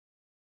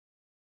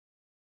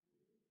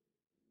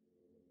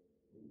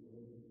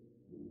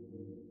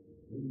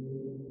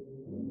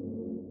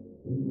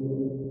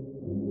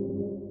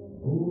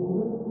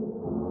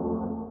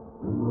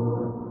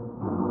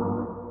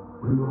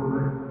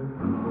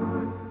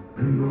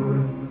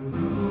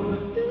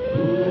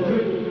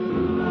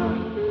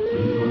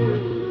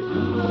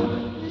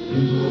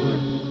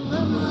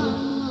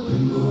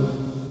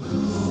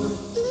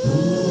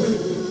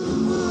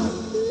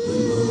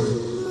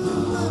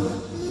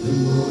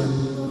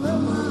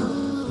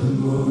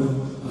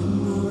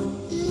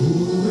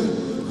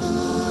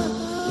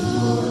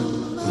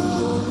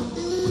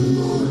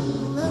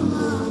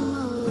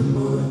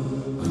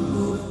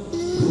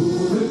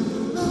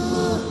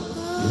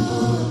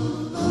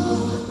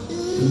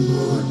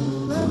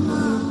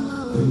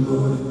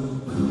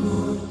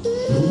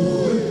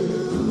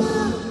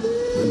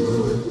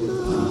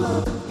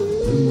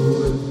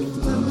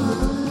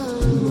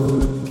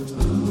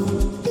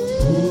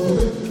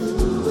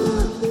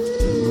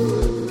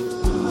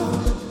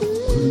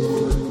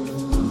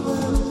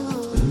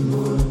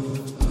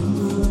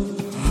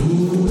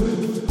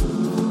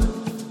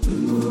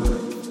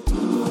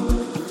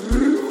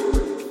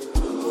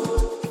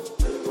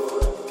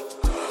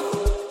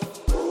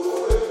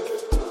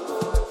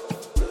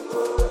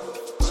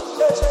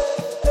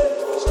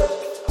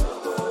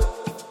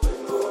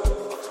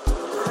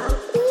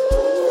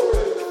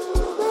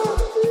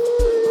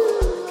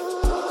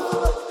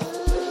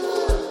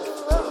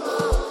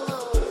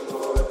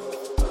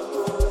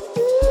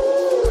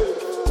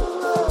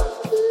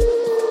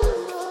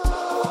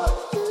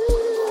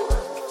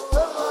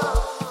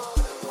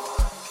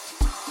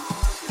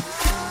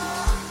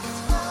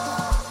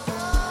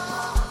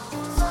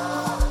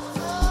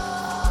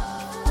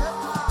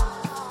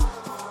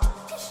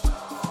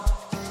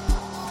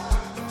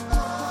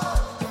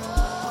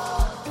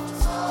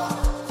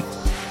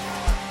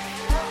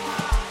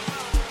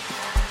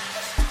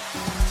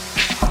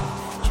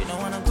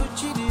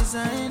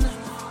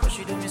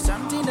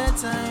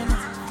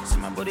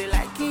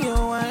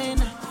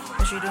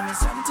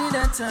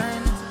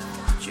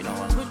She don't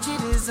want Gucci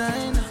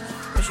design,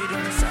 but she do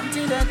me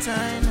something that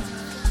time.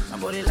 My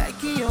body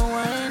like your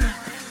wine,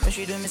 but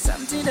she do me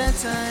something that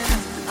time.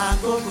 I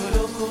go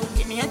loco,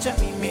 give me a chop,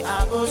 me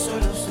I go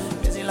solo.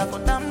 Busy like a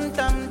tam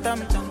tam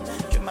tam tam.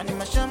 Jumani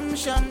ma sham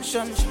sham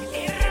sham sham.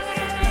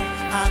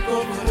 I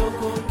go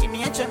loco, give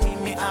me a chop,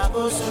 me I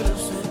go solo.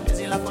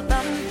 Busy like a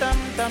tam tam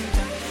tam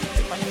tam.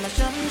 Jumani ma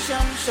sham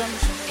sham sham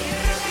sham.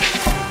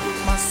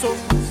 My soul,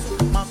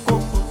 my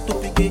coco, to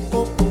pique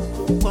coco,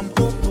 from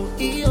coco,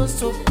 io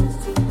so.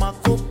 My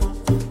coco,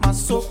 my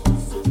soap,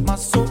 my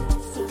soap,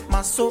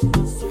 my soap,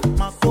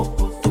 my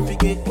coco, to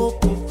pique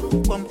coco,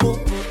 from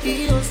coco,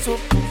 io so.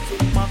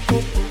 My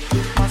coco,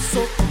 my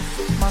soap,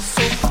 my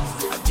soap.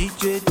 A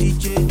DJ din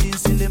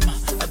cinema,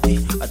 a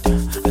din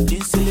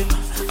cinema,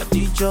 a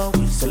DJ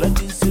win, sell a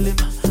din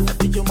cinema, a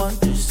DJ man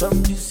do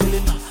something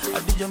cinema, a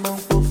DJ man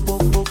pop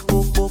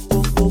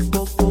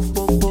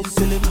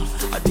cinema,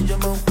 a DJ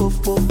man pop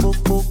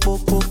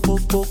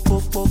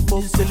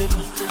cinema,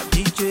 a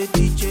DJ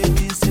din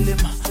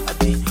cinema, a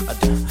din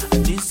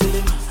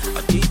cinema, a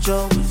DJ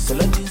win, sell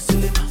a din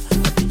cinema, a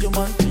DJ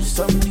man do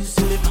something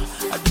cinema,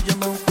 a DJ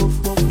man pop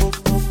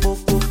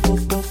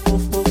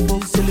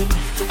cinema,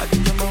 a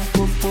DJ man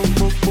pop cinema.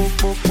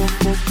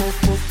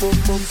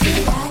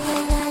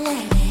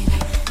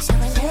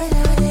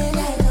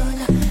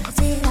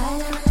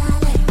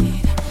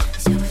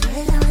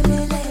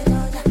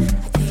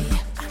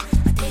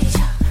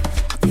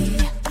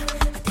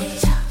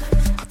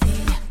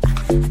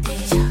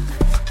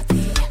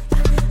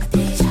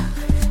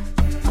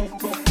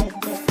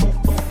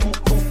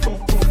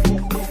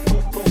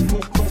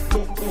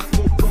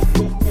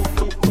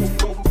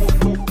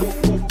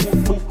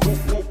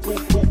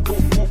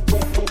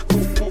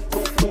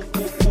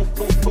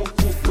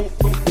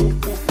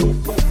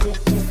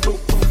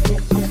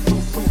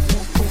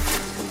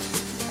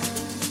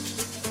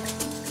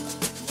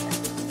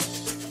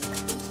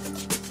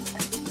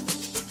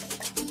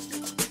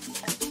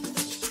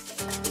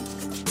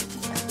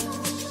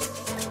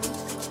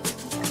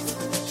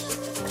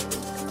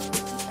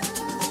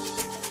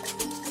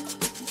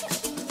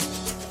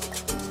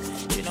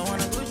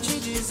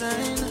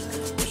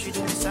 But she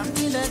do me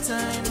something that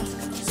time.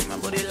 See my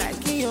body like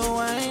your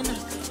wine.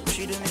 But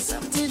she do me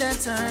something that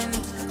time.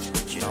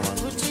 She don't want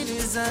Gucci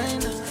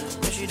design.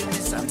 But she do me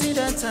something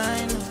that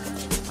time.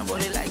 My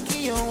body like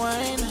your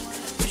wine.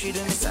 But she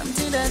do me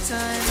something that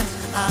time.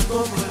 I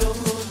go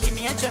loco, give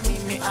me a chop,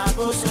 me I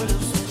go solo.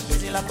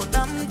 Busy like a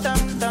tam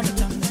tam tam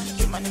tam.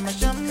 You money my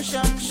sham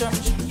sham sham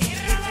sham.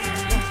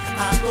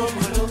 I go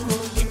loco,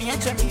 give me a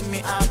chop,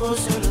 me I go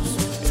solo.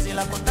 Busy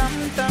like a tam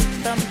tam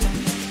tam tam.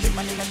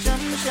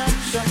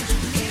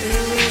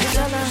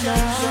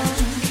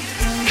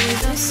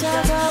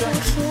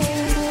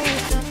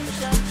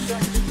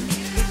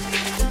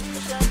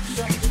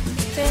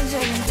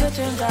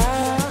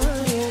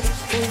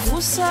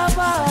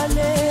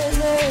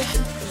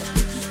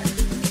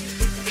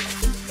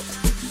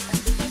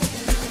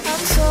 I'm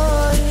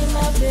sorry,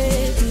 my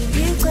baby,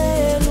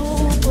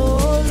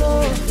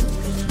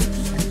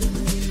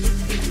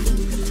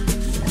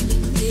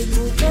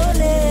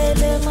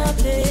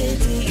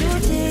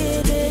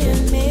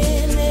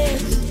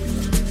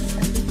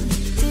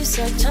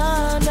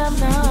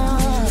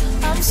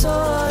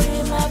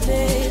 sorry, my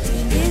baby.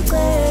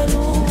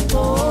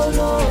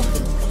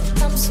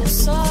 I'm so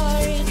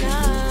sorry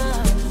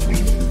now.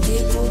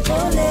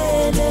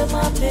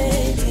 My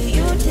baby,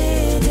 you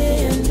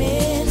didn't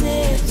mean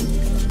it.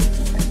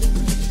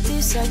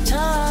 This I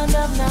turned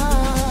up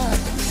now.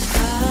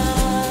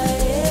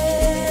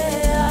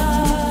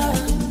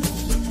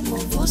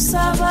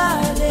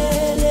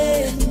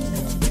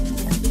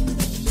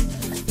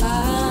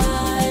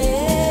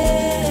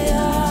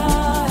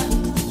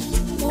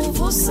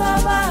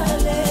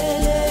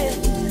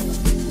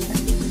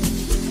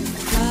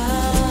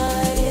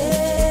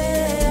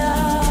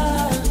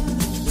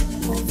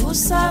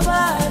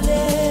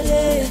 Sabalele.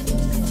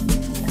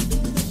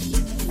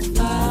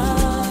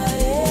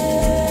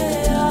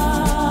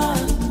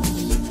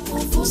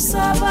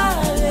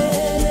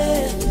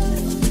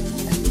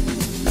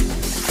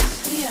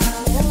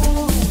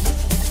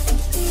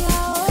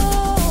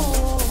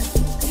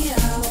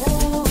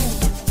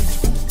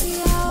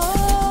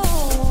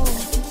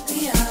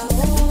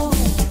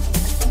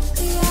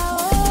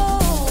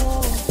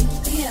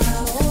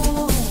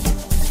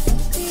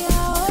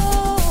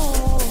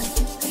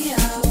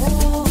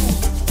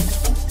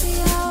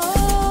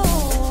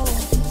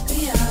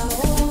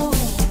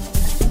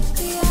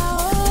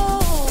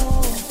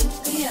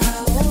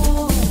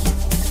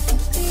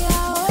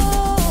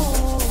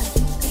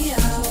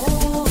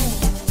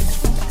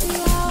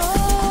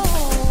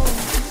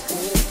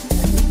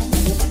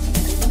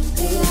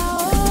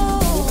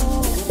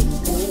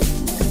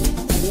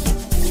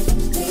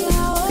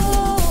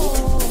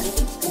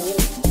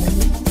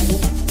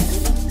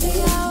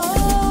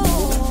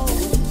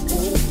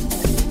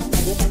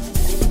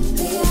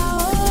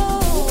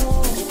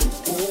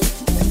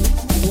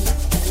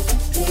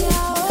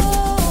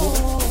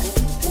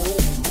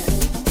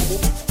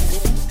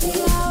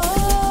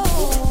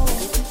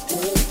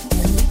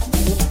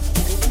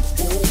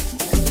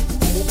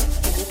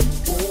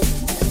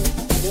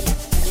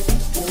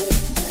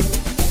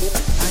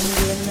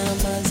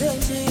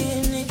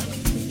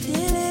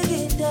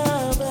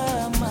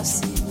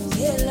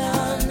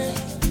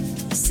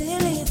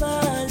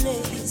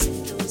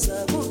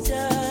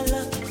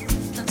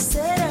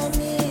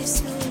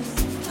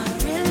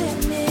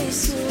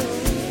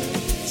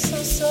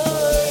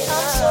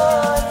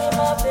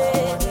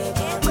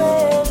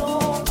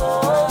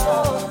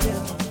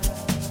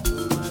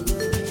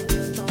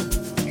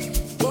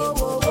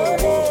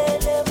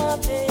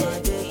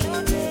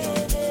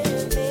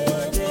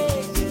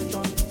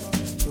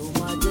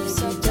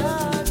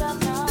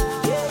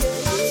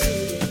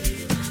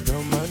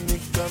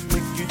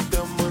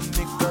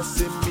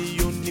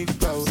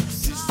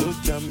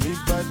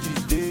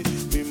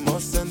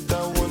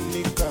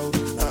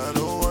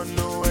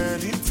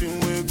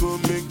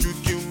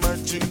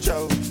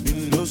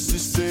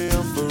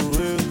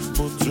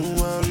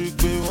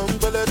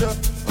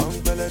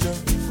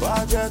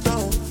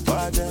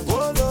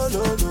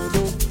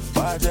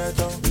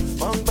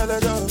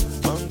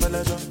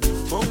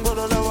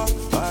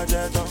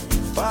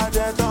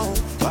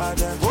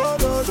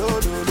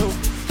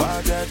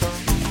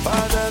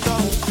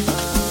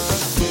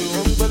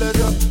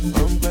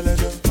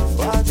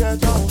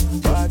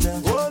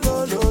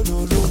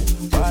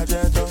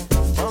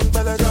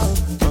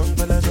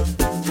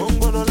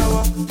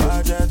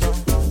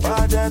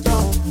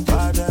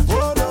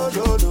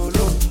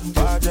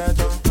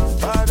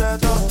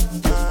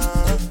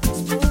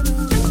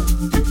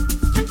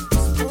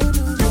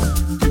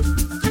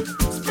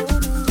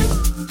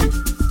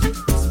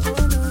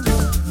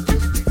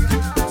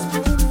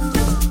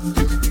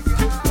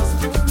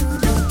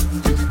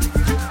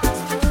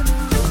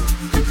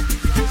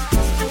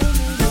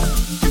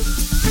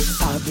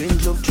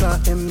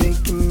 and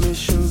making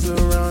missions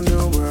around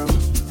the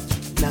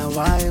world. Now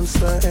I am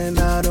certain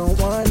I don't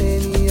want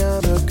any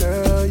other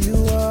girl. You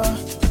are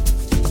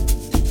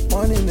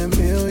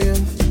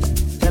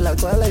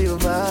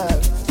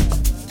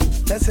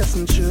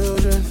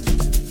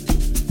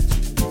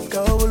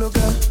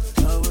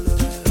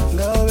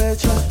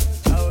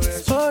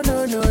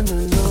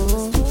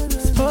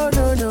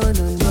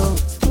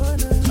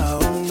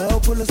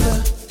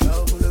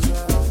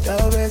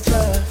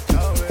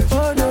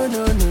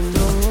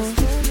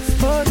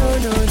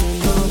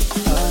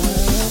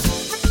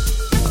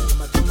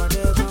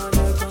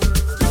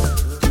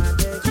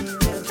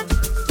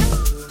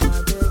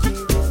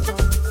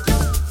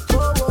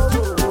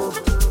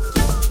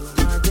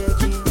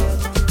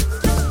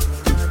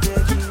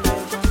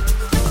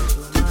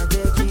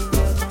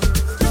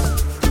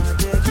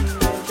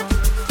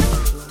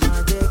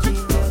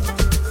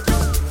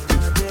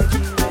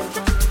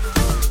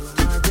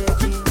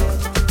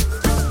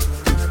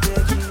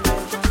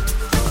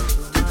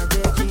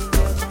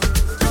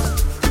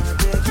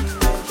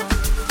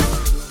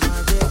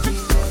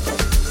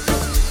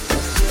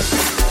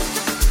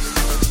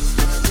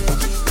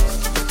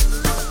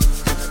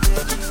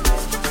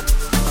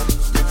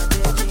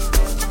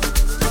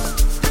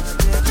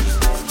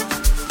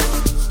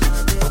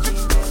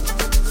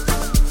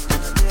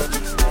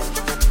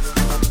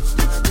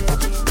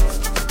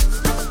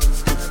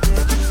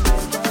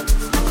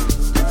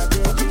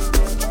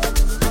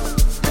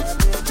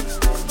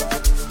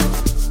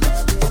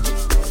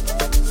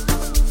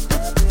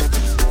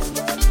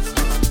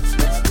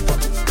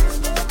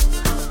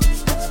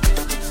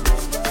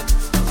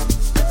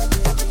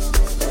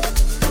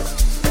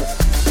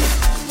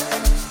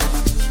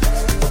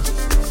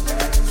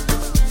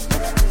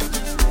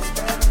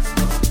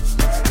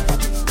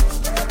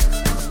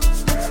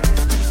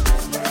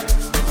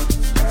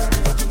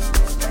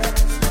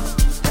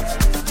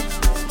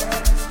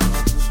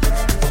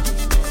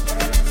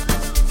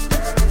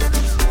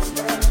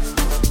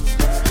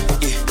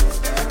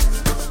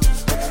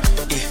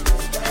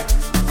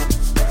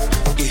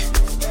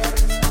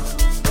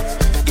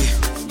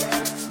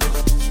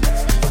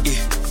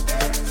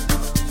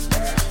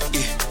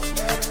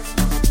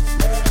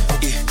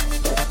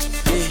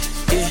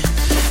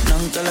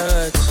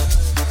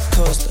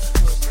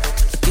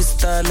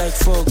like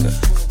Fokker,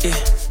 yeah.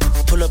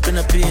 Pull up in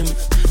a beam,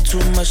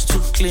 too much,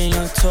 too clean,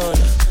 young taller.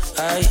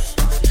 Aye,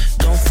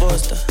 don't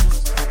foster,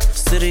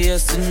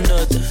 serious and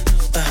other.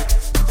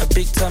 A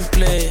big time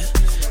player,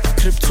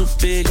 crib too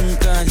big and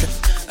ganja.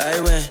 I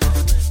went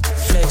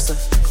flexer,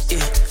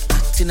 yeah.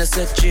 Tina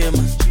said gym,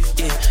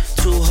 yeah.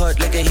 Too hot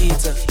like a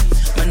heater.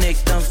 My neck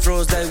done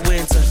froze like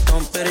winter.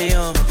 Don't bet it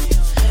on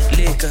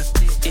liquor,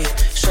 yeah.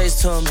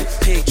 Shades on me,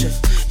 picture.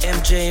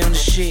 MJ on the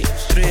shit,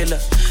 thriller.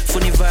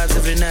 Funny vibes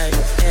every night.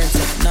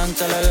 Enter,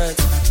 Nankalagat,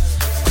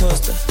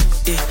 Costa,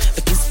 yeah.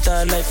 I can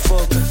style like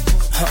Fokker,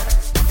 huh.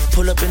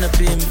 Pull up in a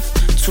beam,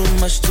 too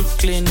much, too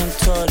clean and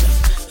taller.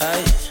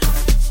 Aye,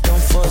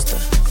 don't foster,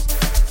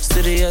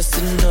 serious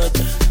and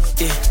other,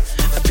 yeah.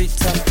 A big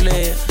time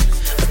player,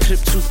 a crib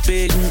too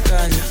big and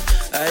ganja.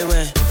 I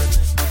went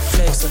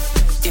flexer,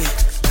 yeah.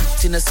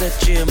 Tina said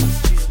gym,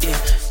 yeah.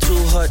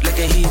 Too hot like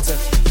a heater.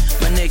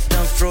 My neck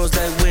done froze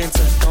like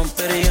winter. Don't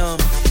bet it on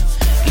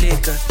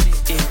liquor,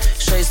 yeah.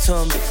 Shades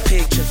on me,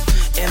 picture.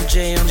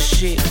 MJ on the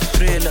shit,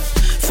 thriller.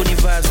 Funny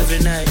vibes every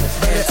night. I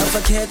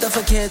forget.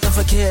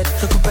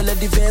 Recupera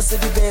diverse.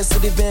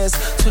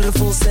 Turi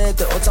full set,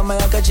 otama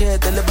ya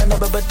kajete. Lebana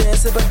baba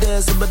dance.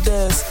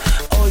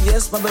 Oh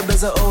yes, my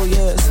baby's a oh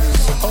yes.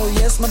 Oh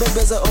yes, my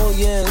baby's a oh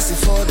yes.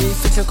 If 40,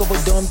 fitla ko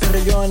bodon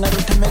perion.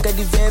 Naruto mega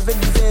diveve.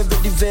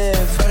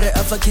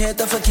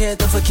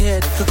 I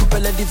forget.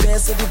 Recupera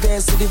diverse.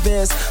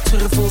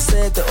 Turi full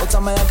set,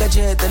 otama ya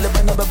kajete.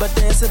 Lebana baba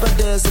dance.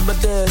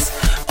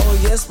 Oh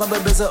yes, my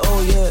baby's a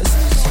oh yes.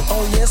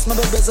 Oh yes, my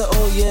baby's a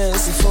oh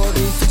yes. If 40,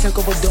 fitla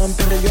ko bodon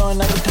perion.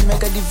 Naruto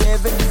mega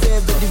diveve.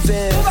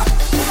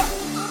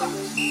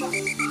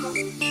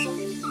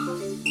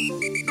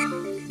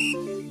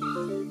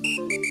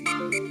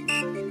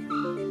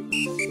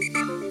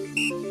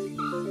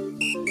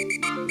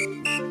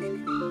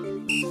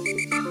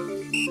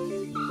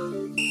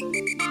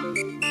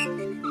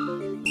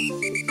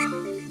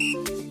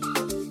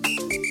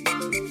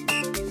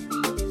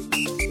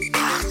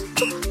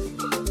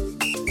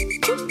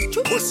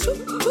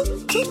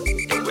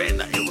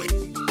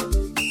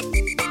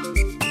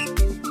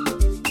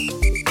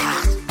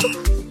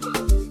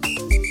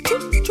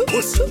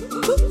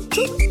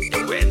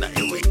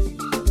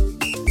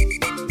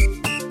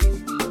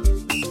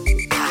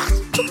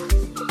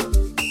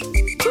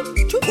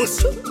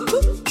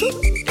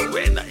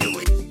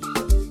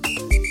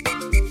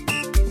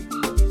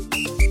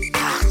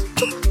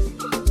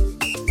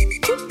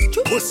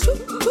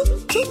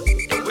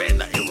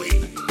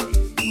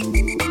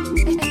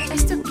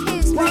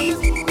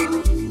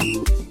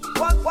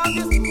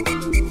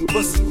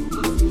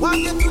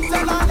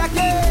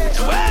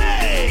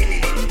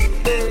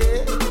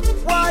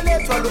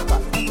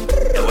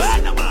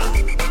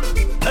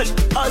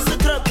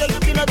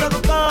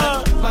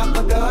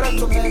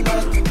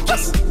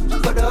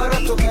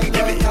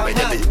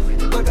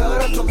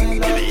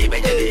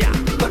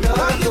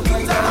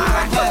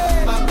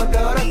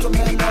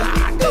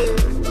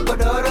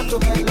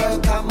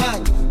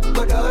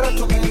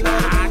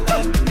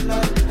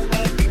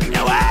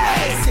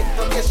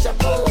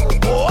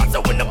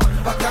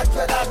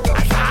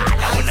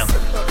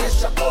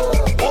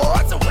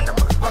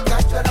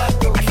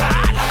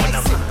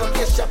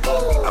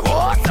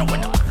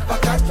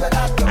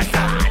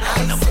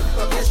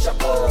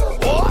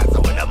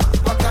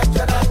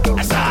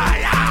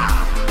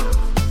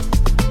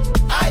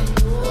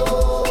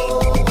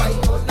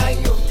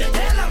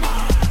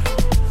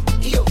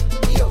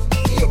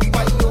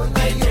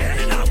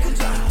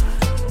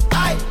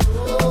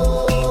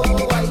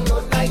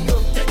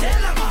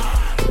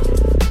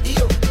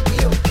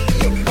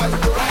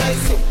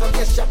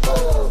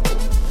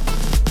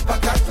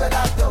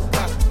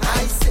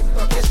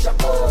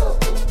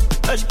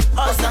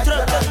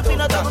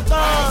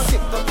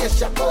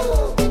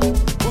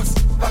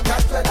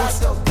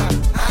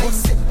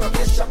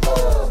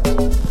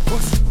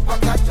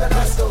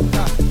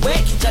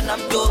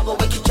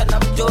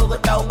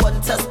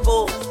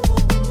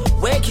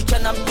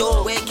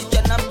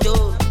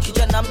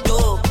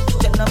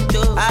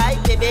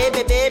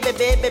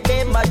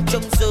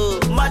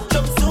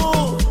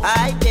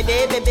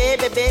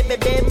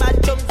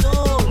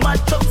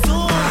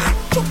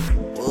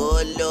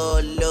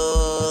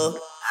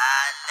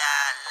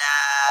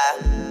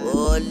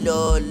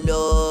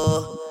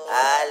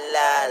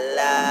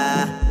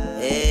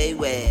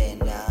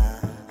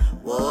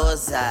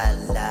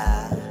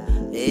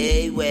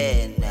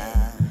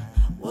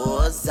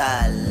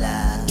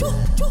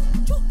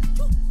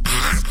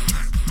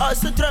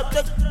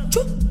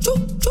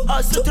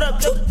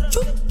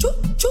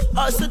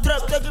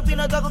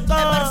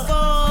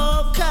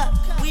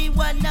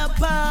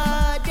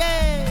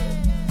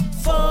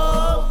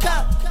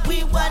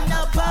 We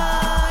wanna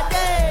party.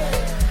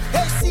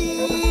 Hey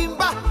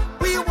Simba,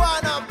 we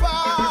wanna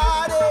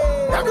party.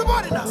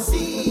 Everybody now.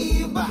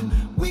 Simba,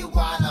 we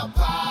wanna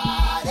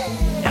party.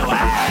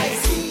 Hey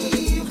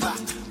Simba,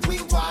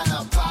 we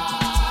wanna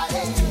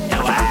party.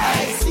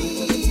 Hey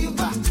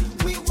Simba,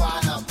 we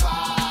wanna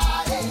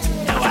party.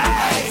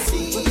 Hey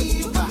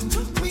Simba,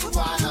 we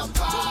wanna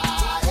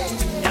party.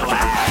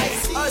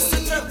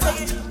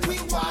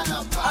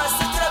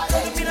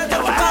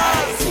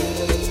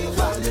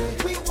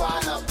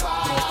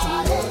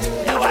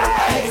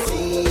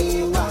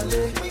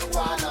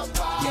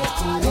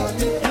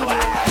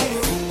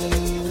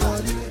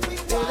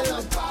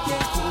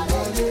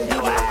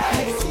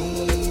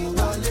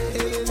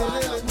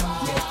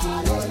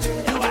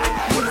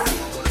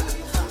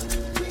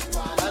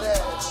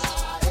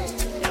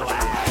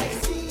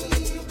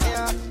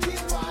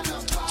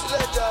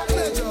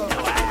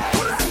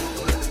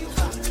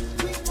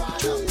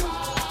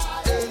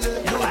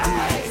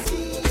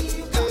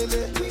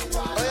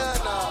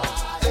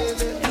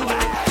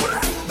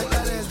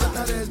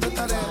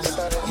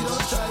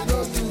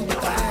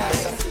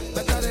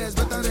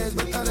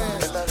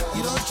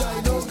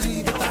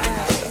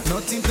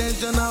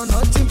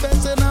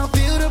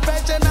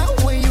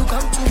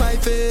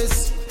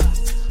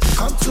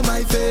 come to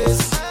my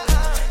face.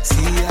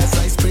 See as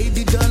I spray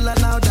the dollar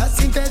now,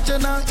 that's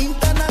intentional,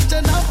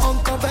 international,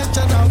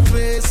 unconventional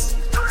grace.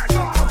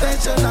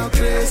 Conventional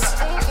grace.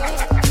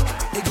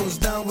 It goes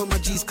down when my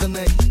G's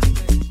connect.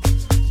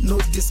 No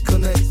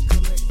disconnect.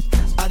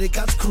 I the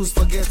catch cruise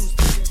forget.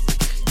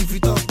 If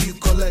you talk, you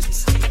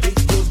collect. It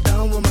goes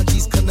down when my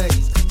G's connect.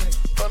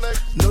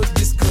 No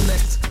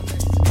disconnect.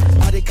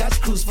 I the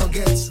catch cruise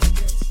forget.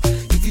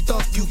 If you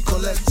talk, you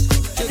collect.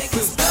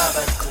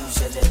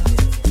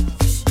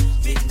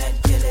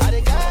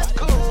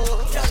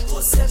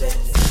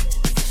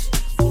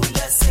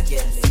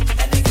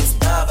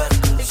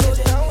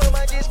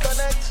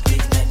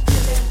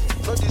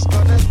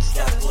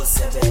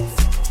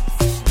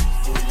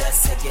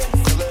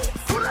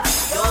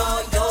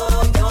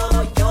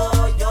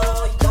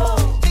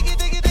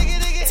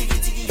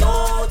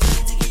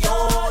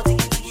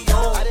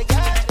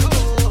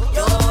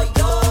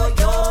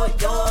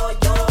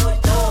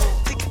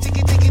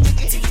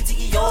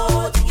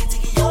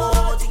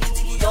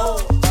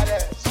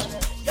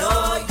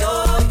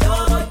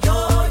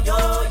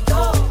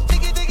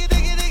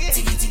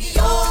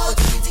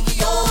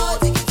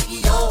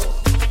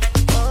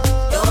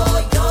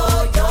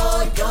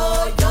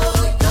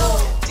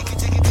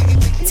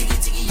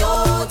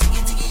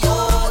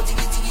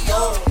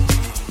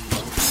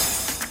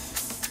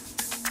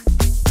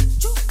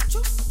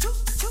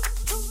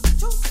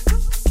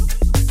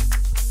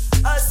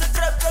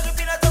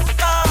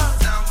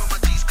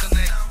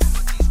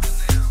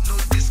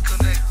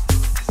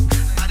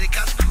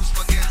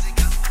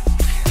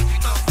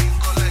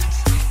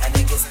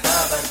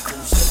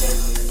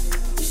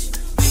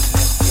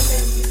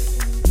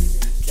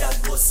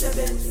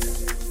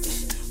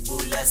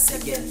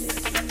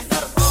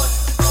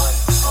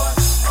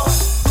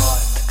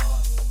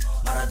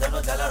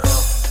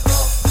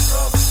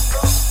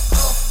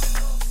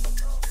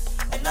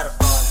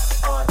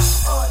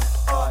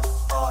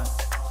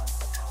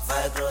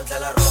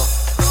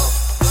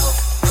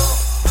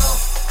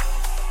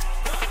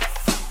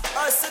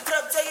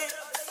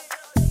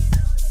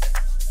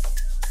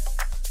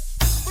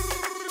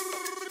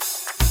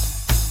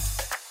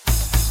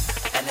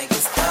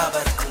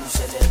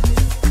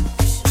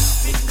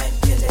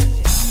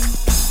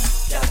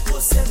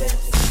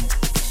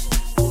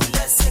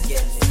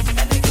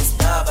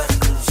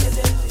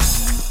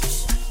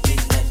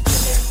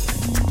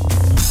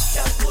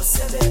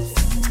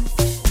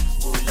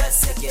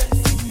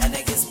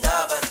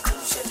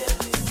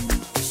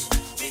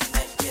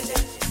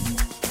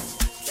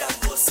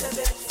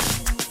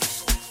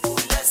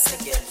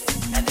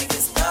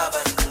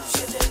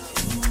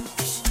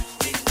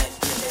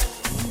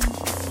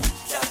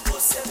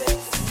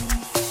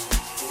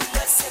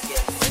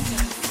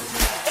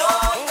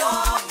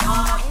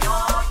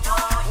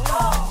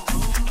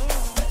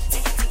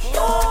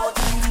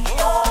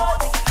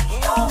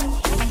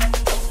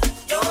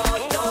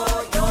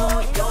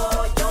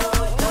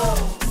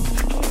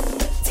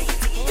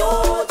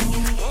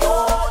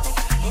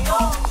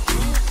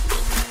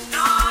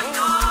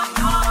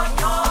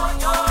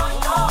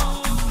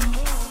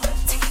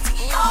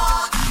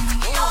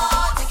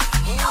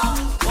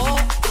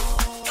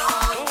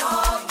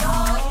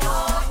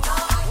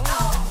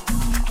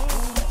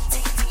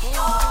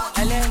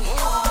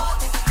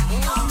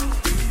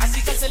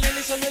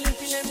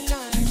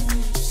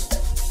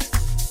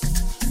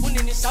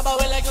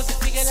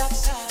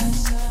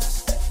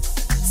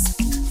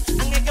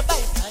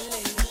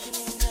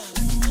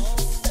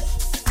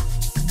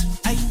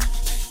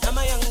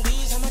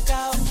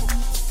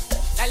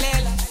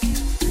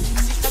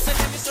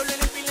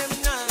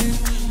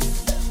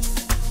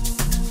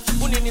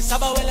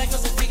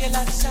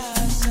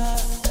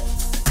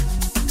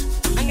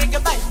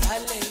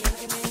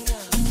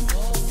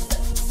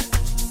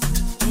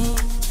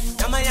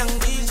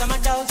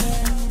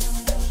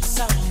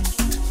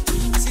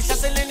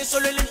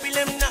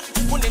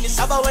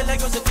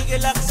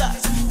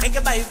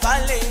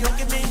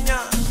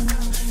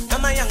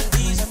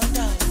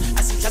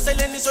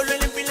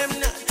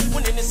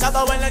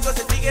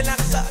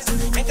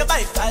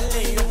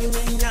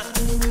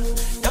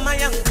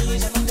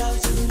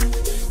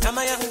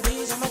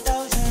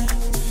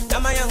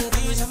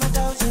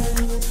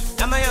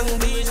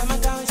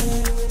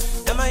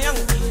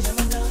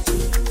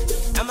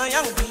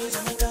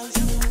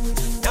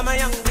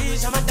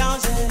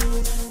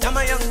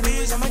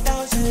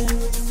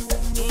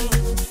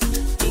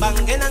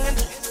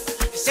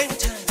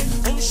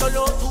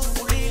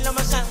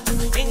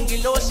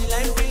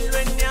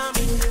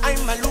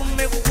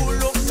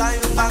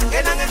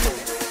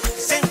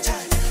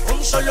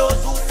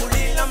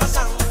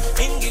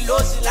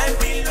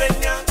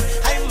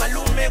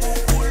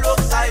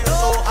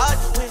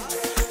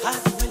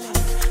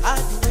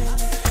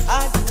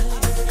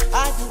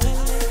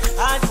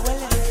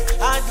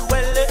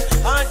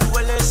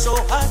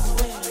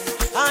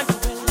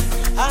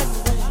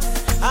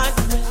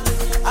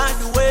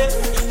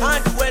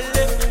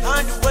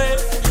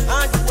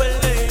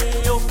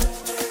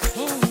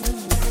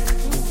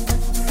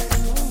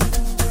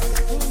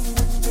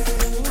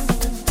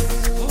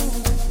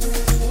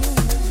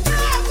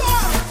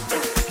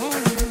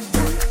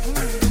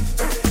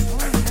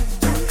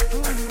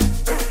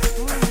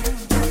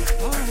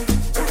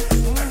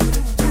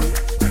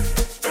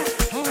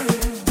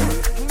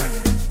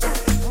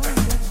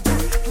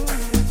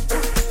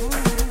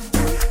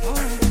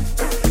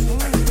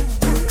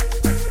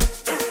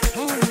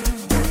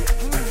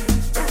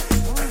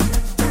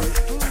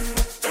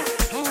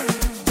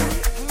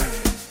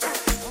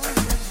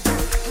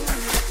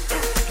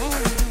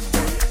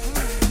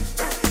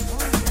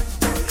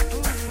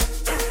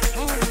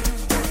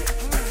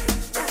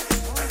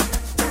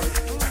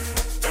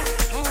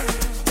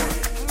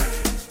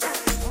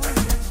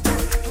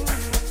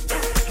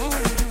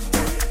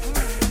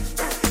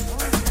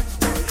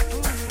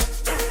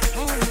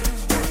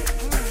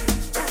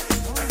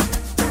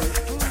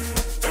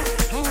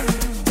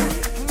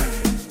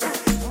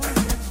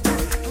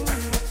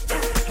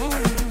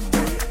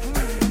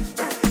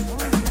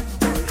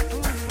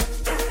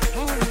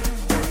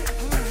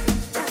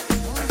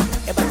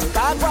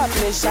 bakwa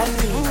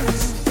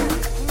pleasures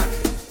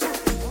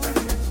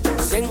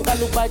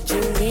sengiqala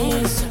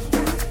ukubajingisa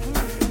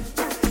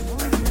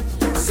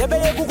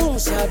sebeye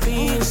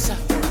kukungisabisa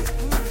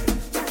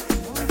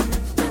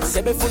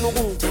sebefuna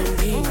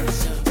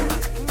ukungithembisa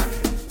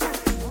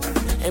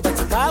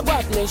bathi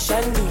bakwa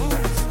pleasures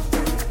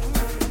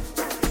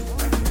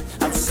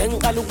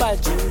sengiqala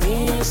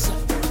ukubajingisa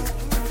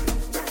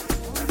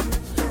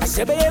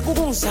sebeye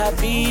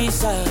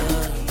kukungisabisa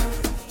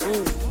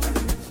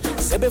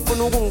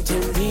sebefuna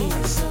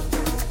ukungithembisa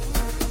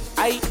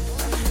ayi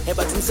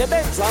bathi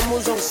umsebenzi wami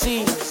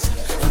uzongisiza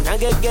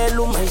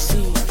ngakekela uma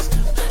isiza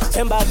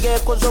sithemba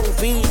akekho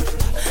ozongivika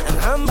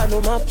ngihamba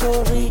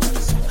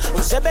nomaphorisa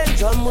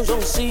umsebenzi wami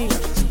uzongisiza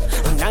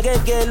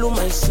ngakekela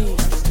uma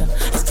isiza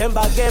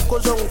sithemba akekho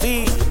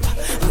ozongivika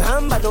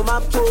ngihamba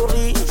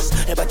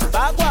nomaphorisa bathi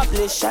bakwa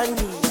pleasures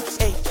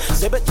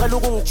sebeqala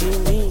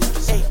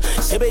ukungijingisa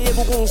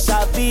sebeyeka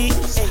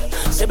ukungisabisa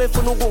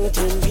sebefuna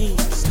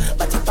ukungithembisa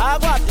bathi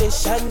bakwa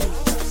pleasures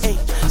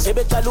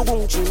sebeqala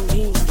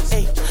ukungijingisa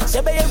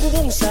sebeyeka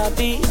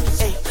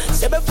ukungisabisa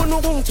sebefuna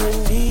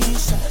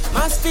ukungithembisa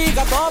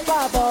masifika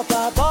bopa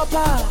bopa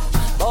bopa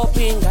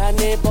bopa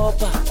ingane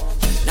bopa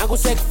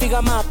nakusekufika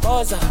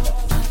amabhoza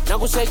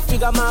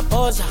nakusekufika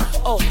amabhoza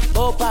oh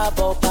bopa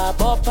bopa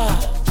bopa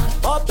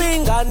bopa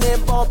ingane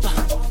bopa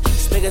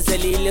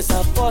sibekezelile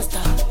saposta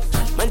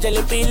manje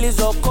lempilo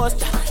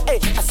izokosta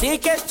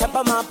asike sithapha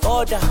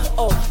amabhoda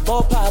oh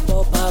bopa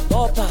bopa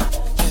bopa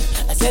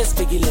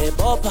asesifikile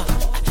bopa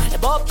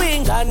bopa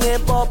ingane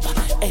bopa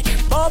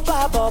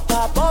bopa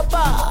bopa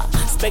bopa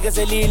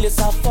sibekezelile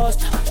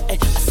saposta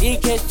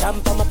asike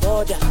sithapha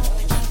amabhoda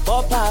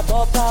bopa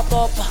bopa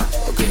bopa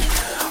okay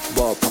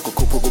bopa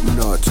kukhupha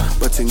kumnotho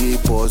bathi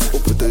ngiyibhoza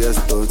ubhudo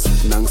yazidonsa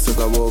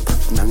nangiseka bopa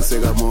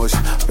nangiseka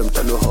mosha lo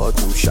mntana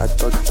hot umshot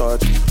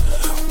tot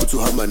uthi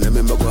uhamba nami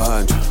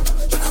emakuhanja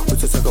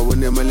uthethaka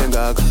wona imali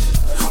engaka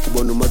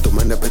ubona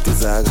umadomana phethe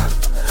zaka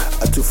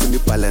athi ufuna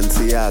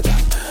ibalance yaka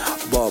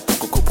bopa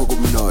kukhupha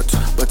kumnotho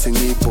bathi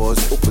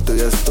ngiyibhoza ubhudo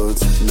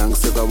yazidonsa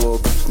nangiseka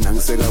bopa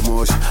nangiseka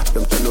mosha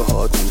lo mntana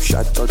hot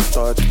umshot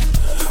tot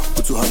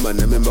uthi uhamba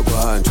nami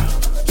emakuhanja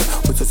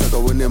uthethaka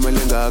wona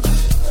imali engaka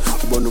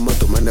ubona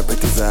umadomana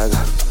phethe zaka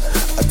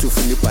athi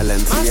ufuna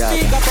ibalance yaka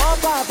masifika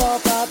bopa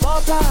bopa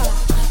bopa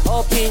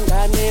bopa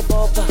ingane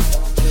bopa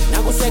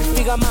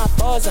nakusekufika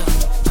amabhoza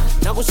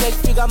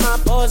nakusekufika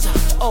amabhoza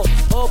oh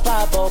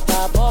bopa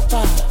bopa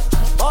bopa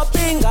bopa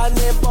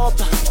ingane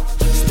bopa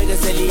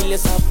sibekezelile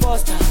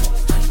saposta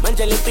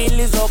manje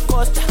lempilo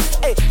izokosta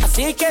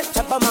asike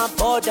sithapha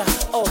amabhoda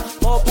oh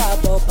bopa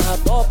bopa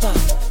bopa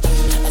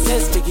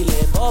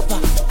asesifikile bopa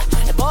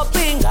bopa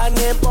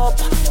ingane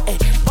bopa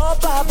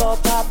bopa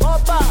bopa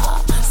bopa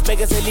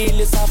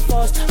sibekezelile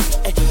saposta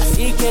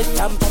asike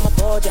sithapha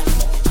amabhoda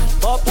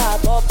bopa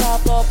bopa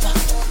bopa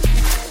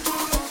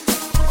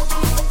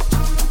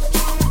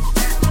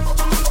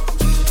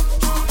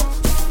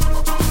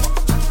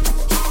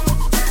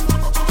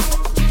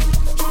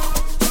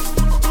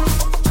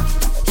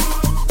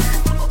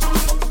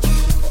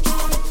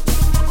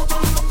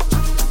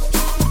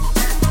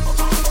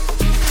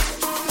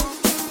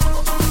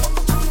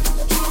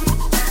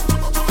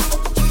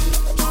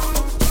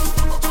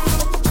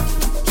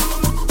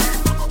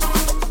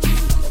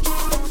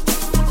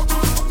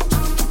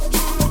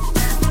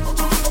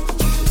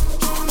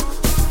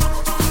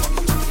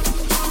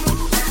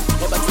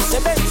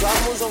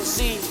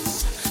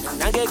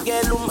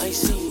nakekela uma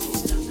isiza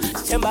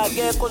sithemba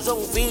akekho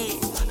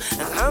ozongivika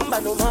ngihamba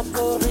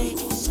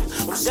nomaphorisa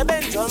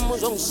umsebenzi wami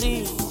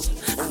uzongisiza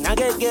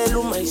nakekela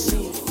uma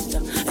isiza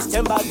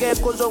sithemba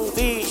akekho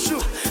ozongivika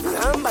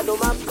ngihamba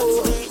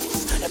nomaphorisa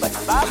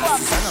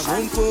Sana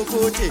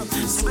ngompokote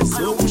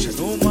sizokusha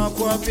noma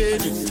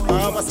kwapheli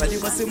abazali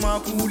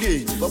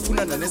basemakhuleni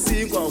bafunana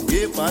nesinkwa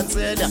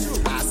ngebhansela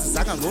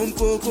asizaka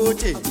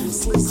ngompokote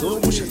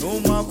sizokusha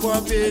noma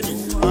kwapheli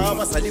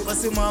abazali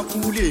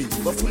basemakhuleni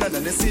bafunana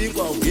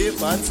nesinkwa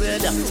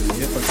ngebhansela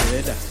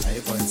yebhansela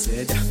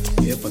ayibhansela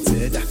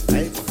yebhansela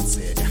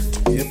ayibhansela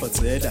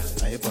yebhansela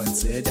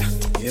ayibhansela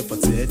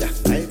yebhansela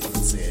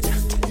ayibhansela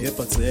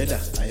yebhansela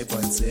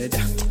ayibhansela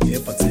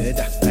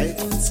yebhansela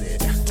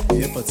ayibhansela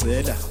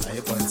yebhansela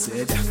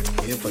ayibhansela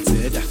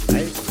yebhansela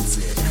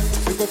ayibhansela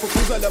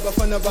Bikophuza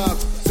labafana bakho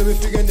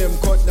sebefike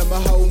nemkhot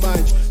namahawu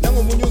manje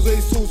nangomunye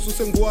uzoyisusu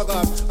senguwa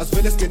kabi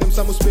asivele singene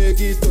emsamo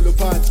sibeke idolo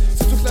phansi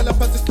sithi uhlala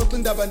phansi sixoxa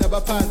indaba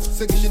nabaphansi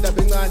sengisho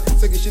indaba encane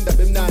sengisho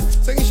indaba emnandi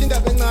sengisho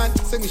indaba encane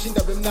sengisho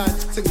indaba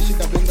emnandi sengisho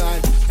indaba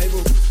encane hayibo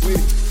we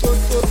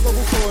tot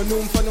kokukhona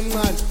umfana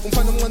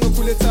omncane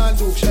okhule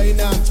ethanda ukushaya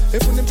inamba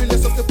efuna impilo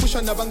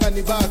esokuphusha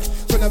nabangani bakhe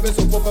khona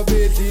bezopopa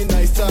bedli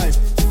nice time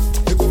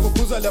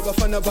Bikophuza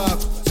labafana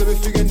bakho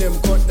sebefike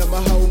nemkhot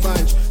namahawu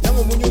manje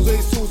nangomunye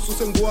uzoyisusu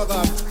senguwa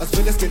kabi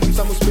asivele singene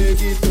emsamo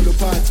sibeke idolo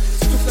phansi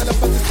sithi uhlala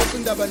phansi sixoxa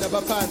indaba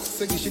nabaphansi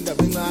sengisho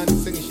indaba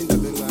encane sengisho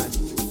indaba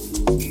encane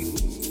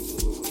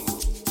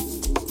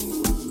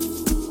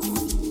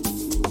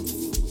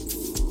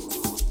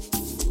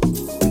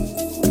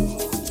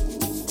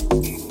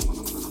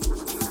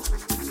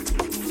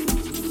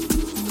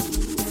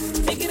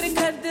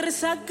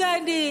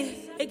sakandi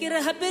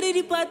ekere hapere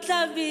di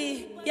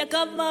patlavi ya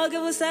kama ke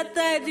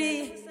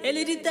busatadi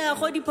ele di ta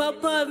go di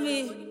papami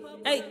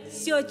ai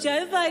sio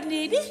chaiva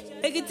nidi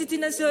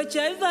ekititina sio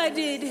chaiva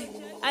nidi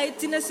ai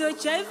tina sio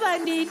chaiva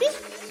nidi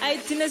ai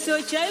tina sio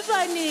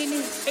chaiva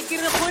nini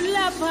ekere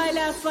kholla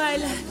phala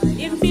phala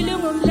impilo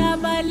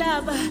ngomlaba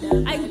laba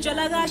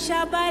anjola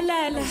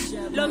kashabalala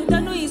lo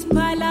mntana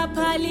uyisiphala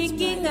phala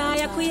inkinga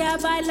yakho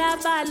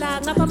yabalabala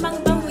ngapha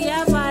mangibangu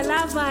yavala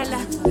vala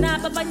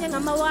napa abanye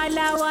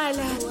ngamawala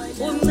wala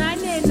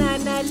umncane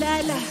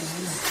nanalala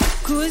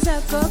kuza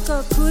koko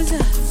kuza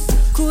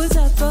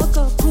kuza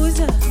koko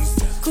kuza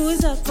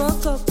kuza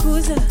koko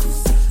kuza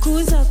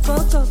kuza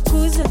koko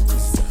kuza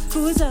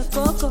kuza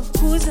koko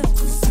kuza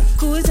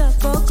kuza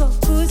koko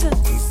kuza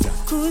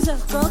kuza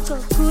koko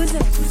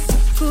kuza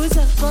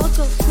kuza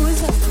koko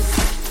kuza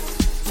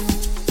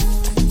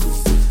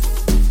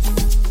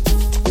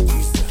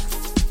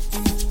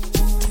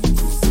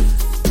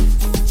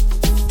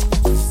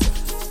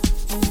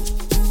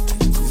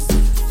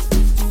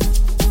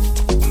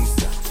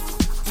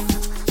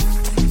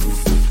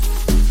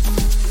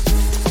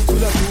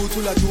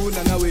Tula tu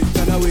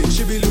nanawe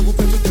shibilugu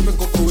petu tepe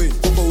kokowe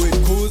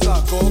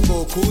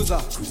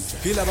kuza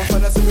Gila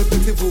bafana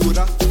sebephethe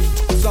vura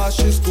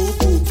Sashi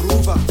skupu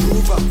pruva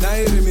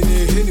Nairi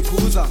mine heni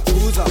puza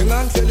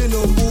Nganghleli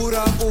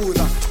nompura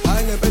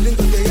Hayi ngempela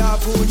indoda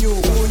yaphunyu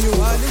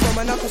Hali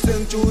ngoma nakho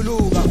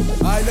sengijuluka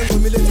Hayi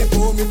lengomile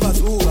tiphomi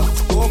bazuka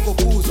Gogo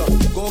kuza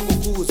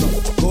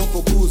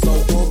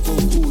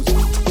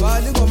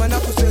Hali ngoma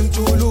nakho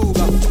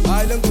sengijuluka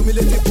Hayi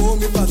lengomile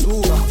tiphomi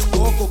bazuka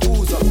Gogo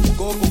kuza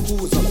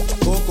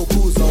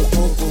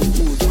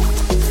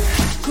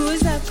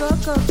Kuza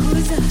koko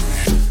kuza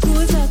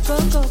kuza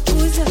koko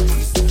kuza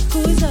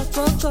kuza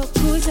koko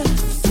kuza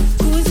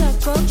kuza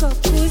koko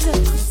kuza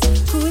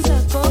kuza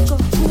koko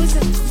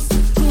kuza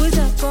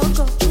kuza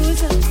koko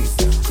kuza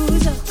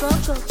kuza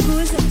koko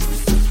kuza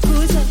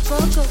kuza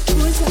koko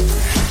kuza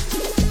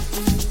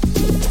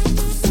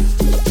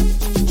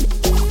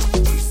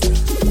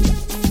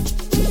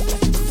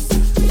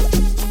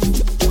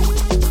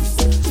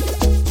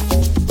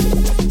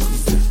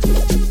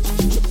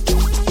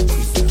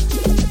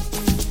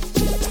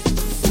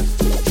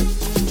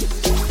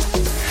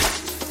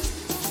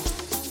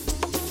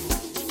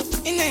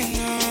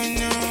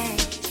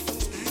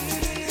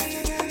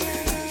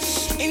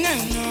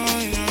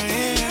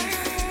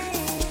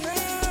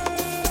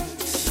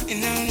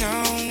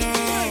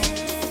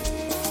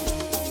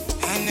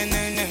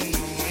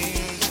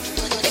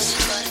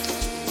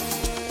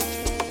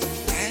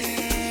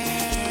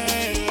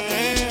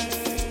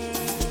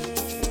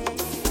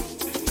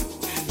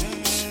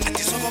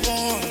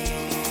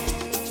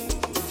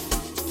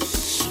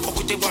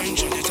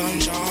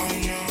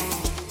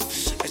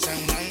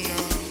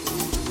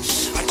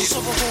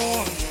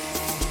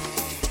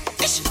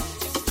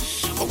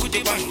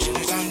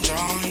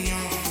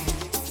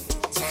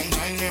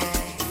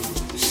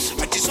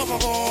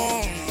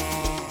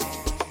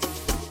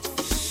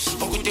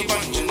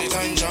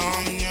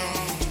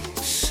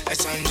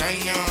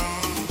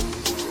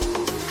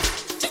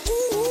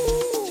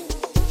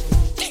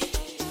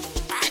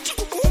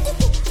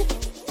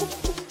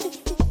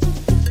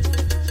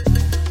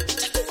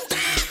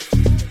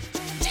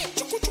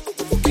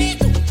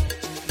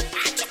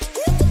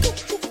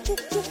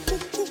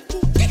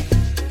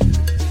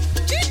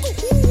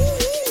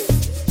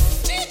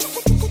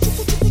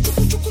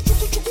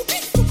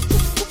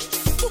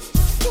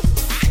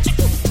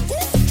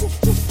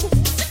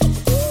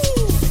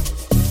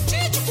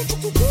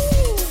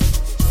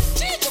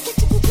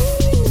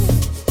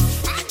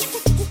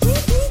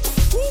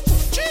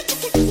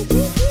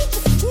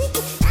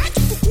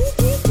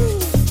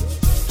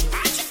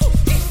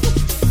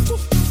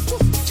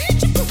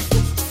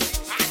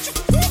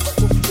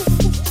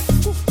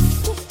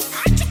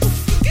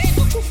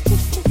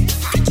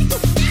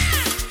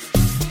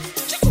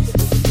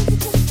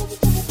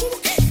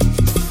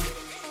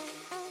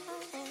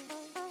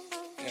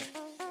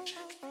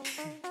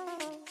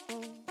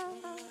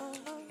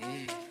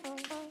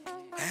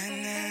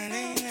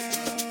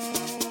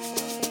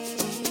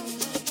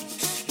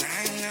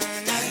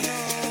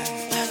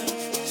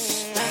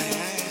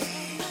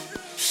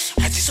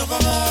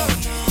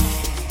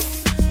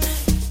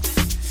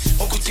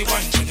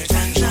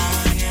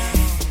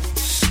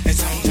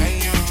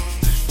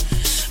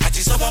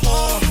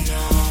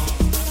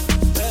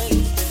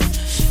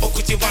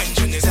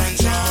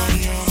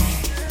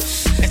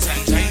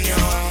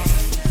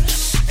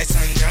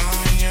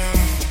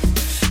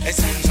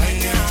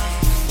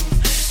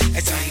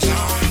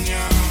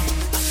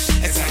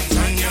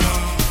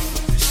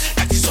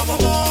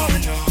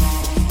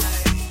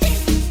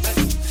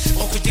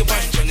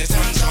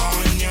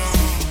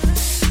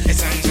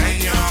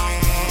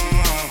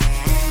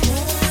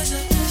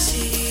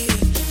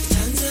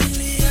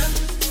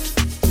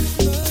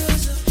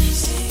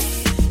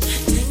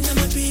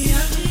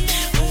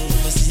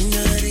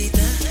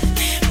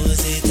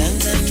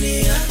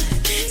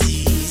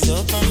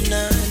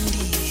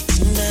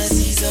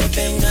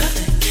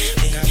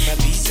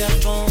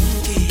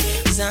funky,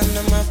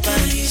 sana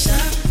mapaisha.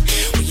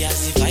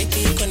 Uyazi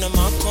vaiti kona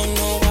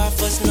makono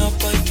wafos no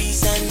boy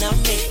pisa na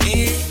me.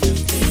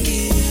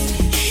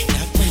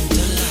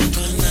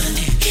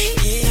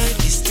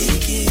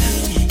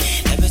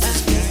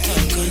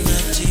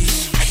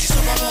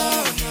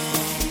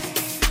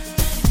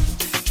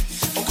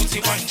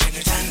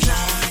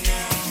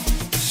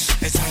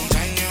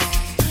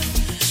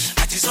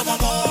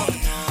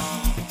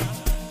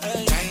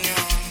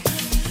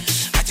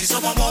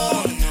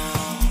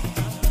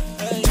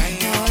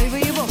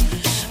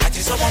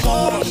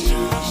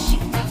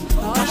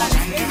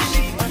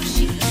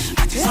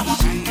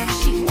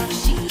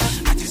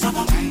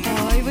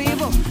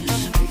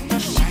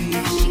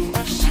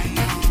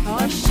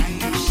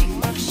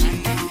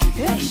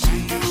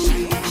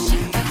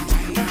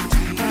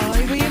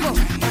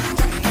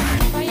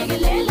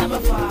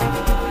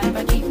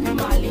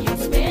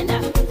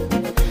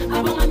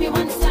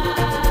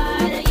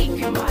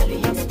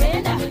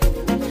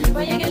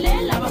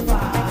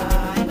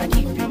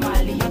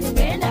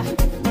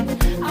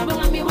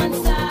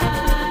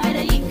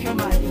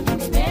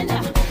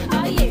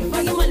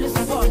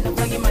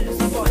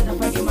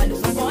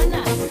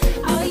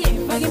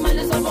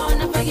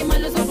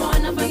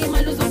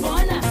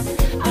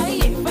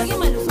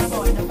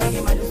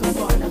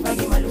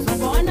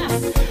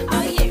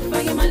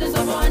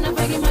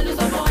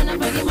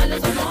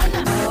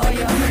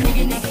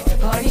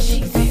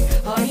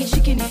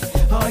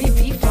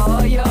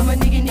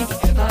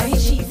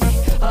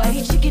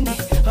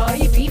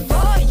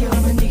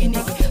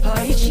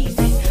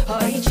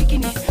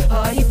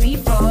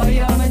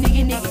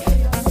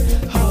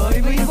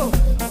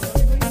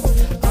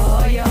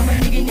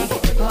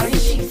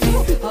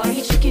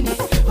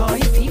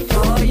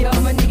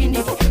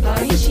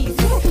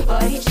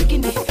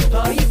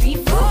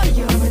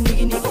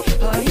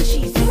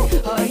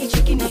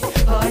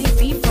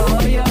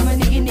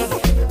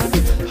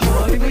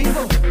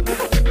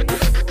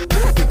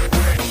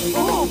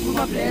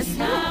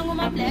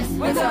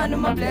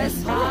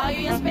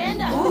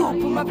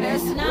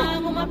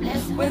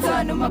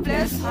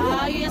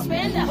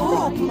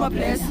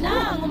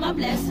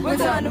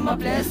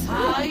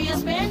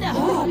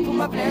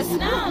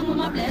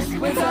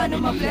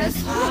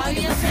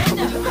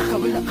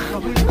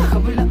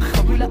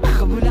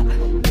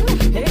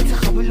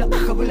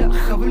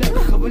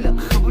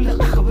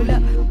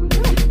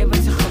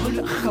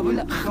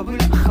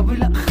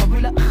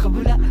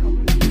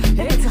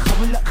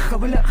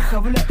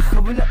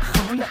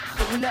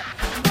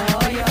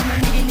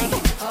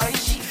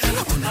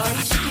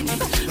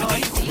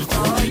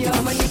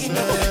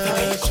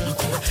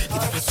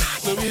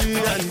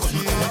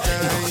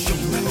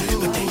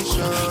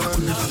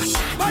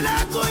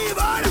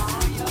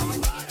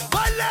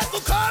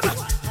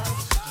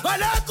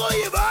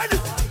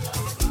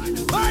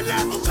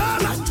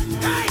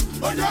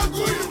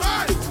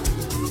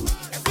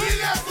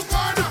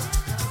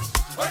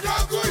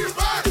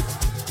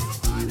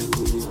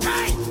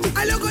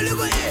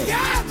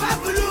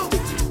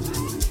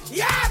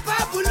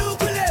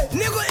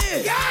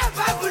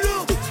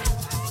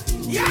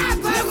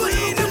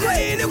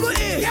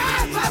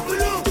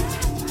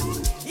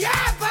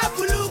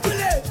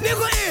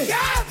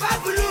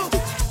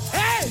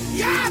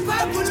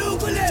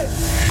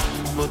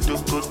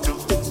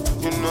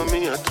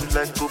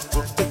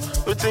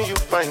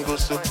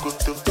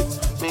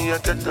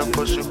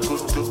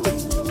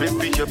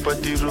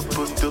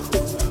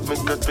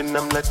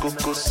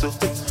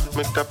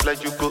 Make up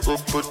like you go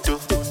Obodo.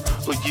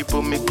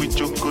 Oyibo make we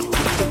jokoto.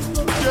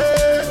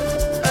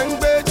 Yeah,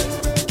 Angbed.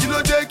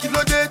 Kilo day,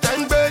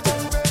 Angbed.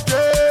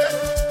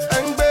 Yeah,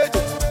 Angbed.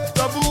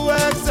 Double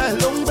XL,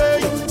 long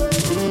bay.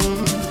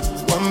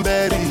 One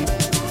berry.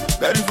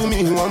 Berry for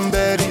me, one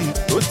berry.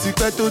 Oti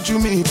pet oju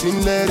mi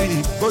tin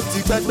leri.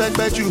 Oti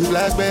pet you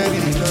blackberry.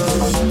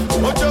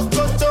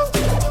 Ojokoto.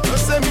 You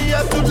say me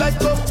have to like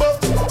Coco.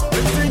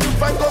 Everything you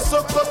find go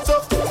so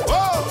koto.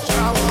 Oh,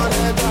 shower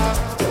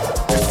never.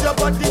 Your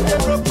body they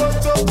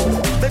roboto.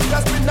 Make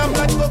us spin them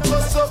like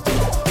Cocoso.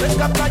 Make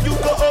up like you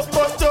go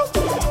Obodo.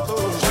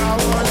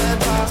 Shower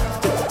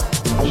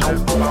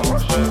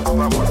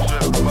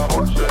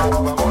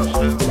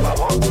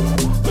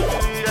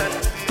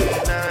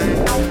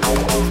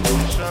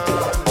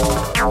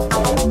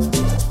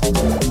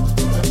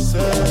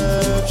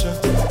Perception.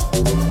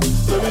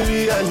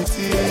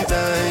 Reality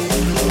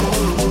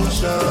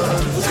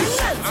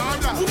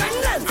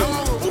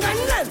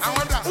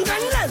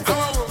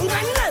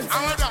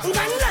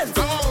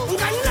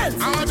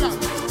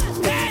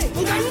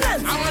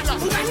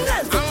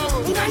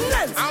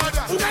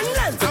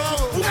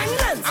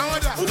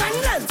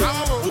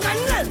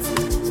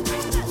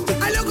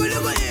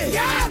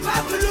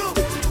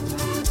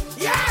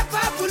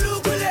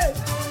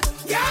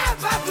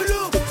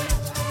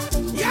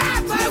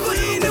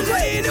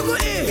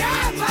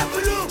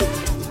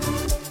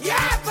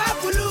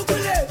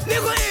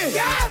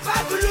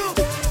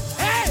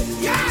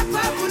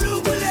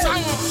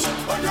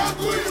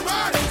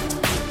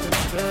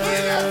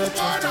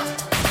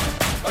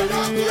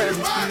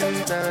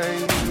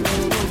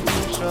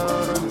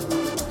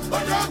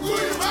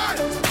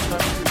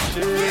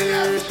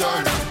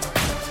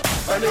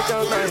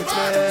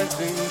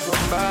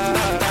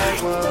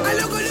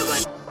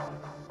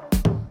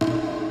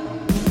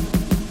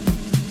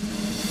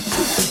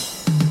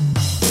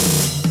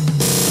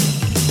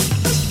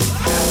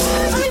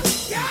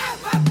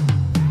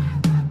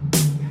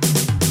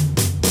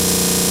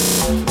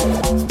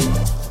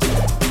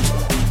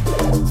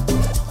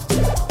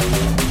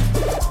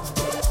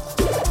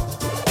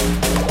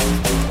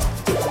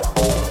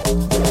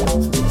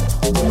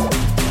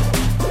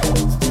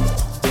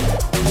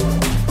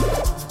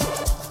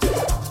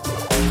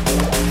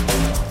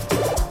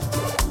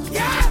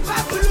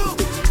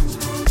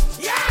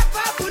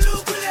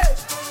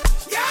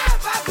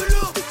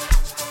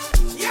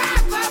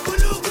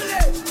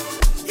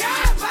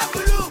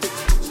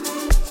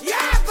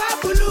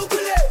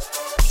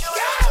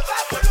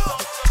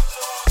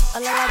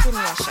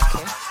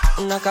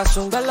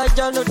Nakasungala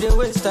no dey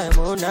waste time,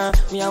 oh nah.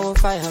 Me I won't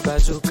fire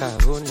bazooka,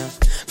 oh nah.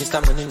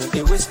 Mr. Money no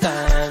dey waste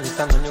time,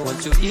 Mr. Money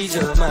want to ease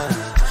your mind.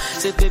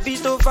 Say baby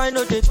don't find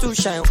no dey too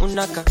shine,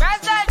 unaka.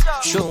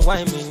 Show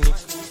why me ni.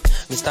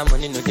 Mr.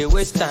 Money no dey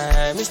waste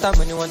time, Mr.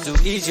 Money want to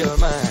ease your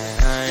mind.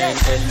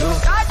 Hello,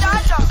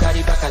 you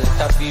carry back a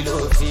lot of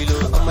filo.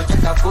 I'ma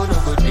check a phone, no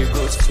go dey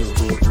ghost you.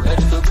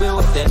 Ready to pay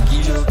what 10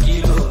 kilo.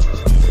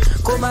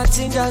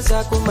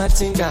 Kumatingaza,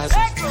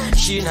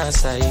 Shina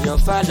sa inyo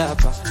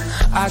falapa.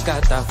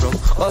 Agata from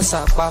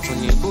Osaka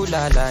funi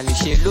bulala.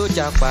 Nishe lo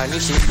japa.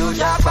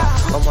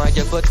 Omo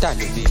aje bota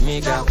no be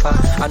me gapa.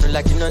 I no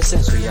like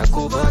nonsense we ya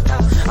go bota.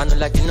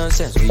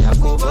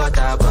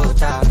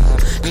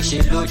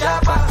 Nishe lo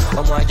japa.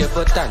 Omo aje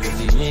bota no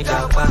be me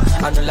gapa.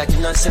 I no like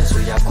nonsense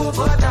we ya go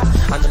bota.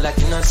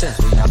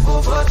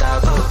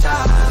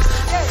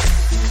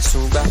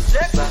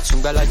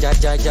 Sunga la ja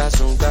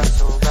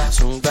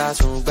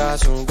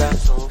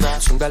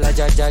sunga la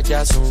ja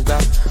sunga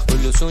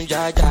ulu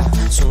sunga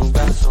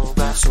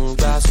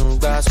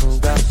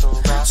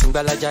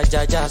la ja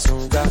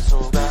sunga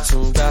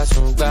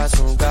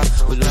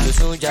ulu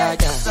sunga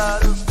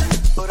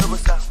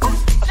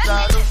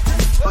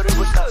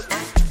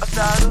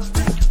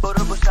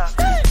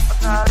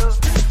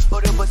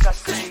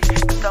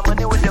Mr.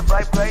 Money with the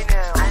vibe right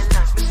now.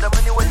 Mr.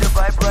 Money with the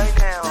vibe right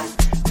now.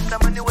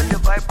 Mr. Money with the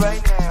vibe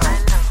right now.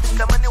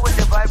 Mr. Money with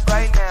the vibe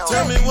right now.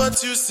 Tell me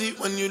what you see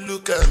when you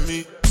look at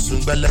me.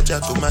 Sungbalaja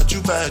go my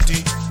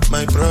body.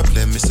 My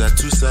problem is I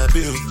too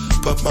sabi.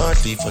 Pop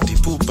money for the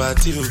pool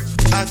party.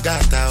 I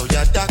got out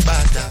ya dark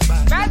bada.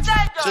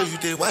 So you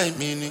dey wine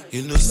me,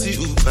 you know see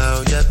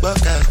Uber ya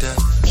gbokada.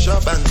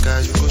 Shop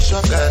banka you go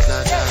shop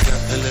gada.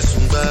 Ele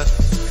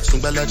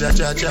Sumba la ja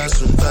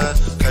sumba.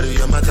 Carry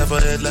your matter for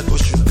head like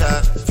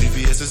Oshuka.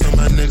 VVS is on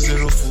my neck,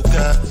 zero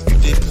fuka. You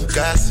dey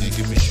puka, see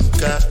give me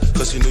shuka.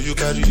 Cause you know you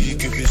carry, you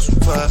give me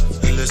super.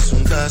 Ele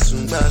sumba.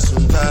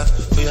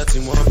 Oya ti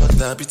mo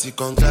bata biti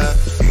konga.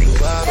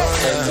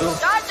 Hello,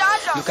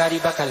 you carry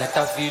back a lot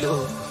of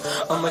filo.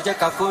 Omo je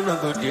ka phone no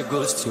go dey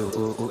ghost you.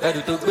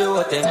 Edu to gbe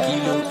what 10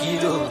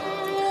 kilo.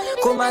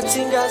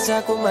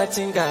 Kumatingaza.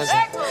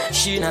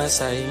 Shina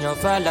sa inyo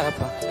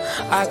falapa.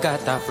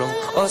 Agata from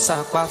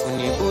Osaka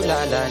funi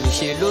bulala.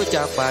 Nishe lo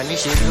japa.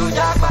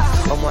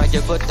 Omo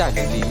aje bota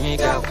no be me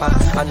gapa.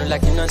 I no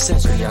like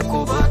nonsense we ya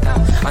go bota.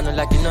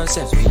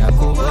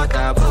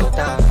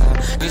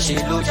 Nishe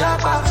lo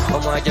japa.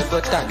 Omo aje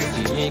bota no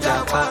be me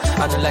gapa.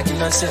 I no like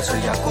nonsense we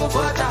ya go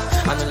bota.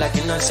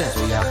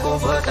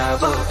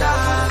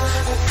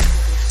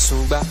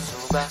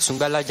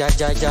 Sunga la ja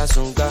sunga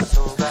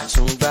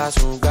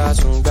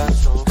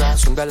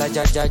la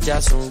ja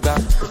sunga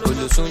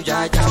ulu sunga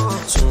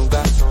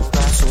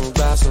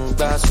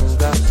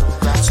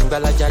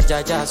la ja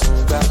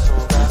sunga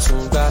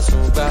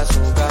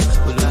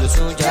ulu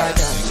sunga.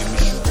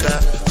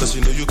 Cause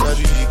you know you carry,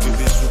 you give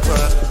me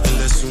super.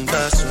 Ele sunga.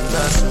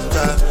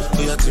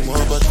 Oya ti mo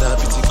bota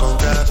biti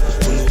konga.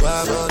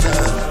 Uluwa boda.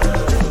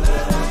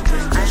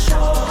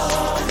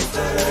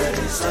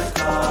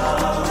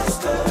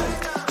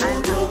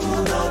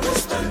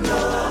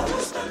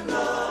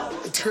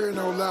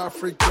 Eternal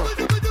Africa.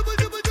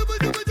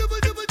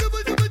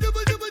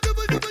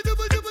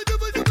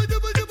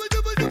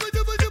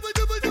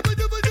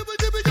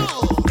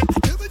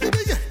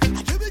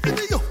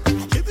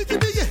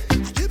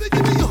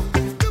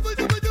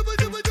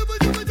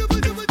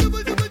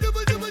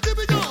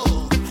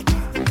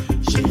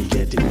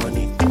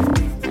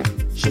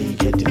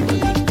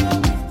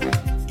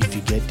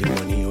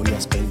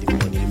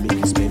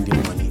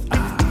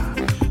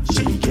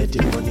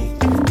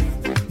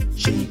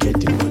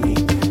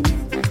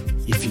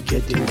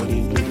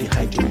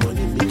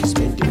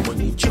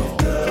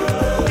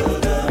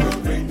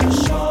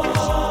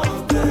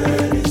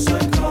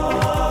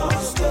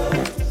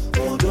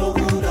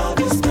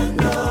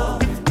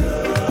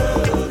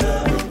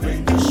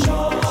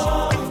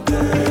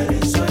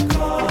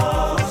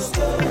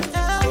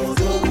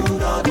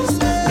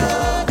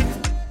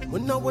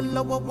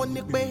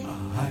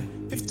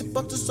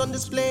 on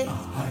display.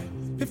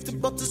 50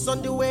 bottles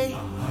on the way.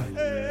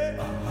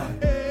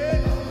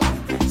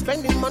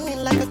 spending money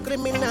like a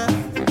criminal.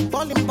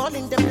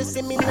 Balling, them they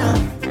see me now.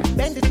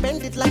 Bend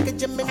it like a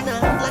Gemini,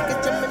 in the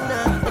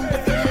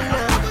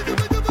criminal.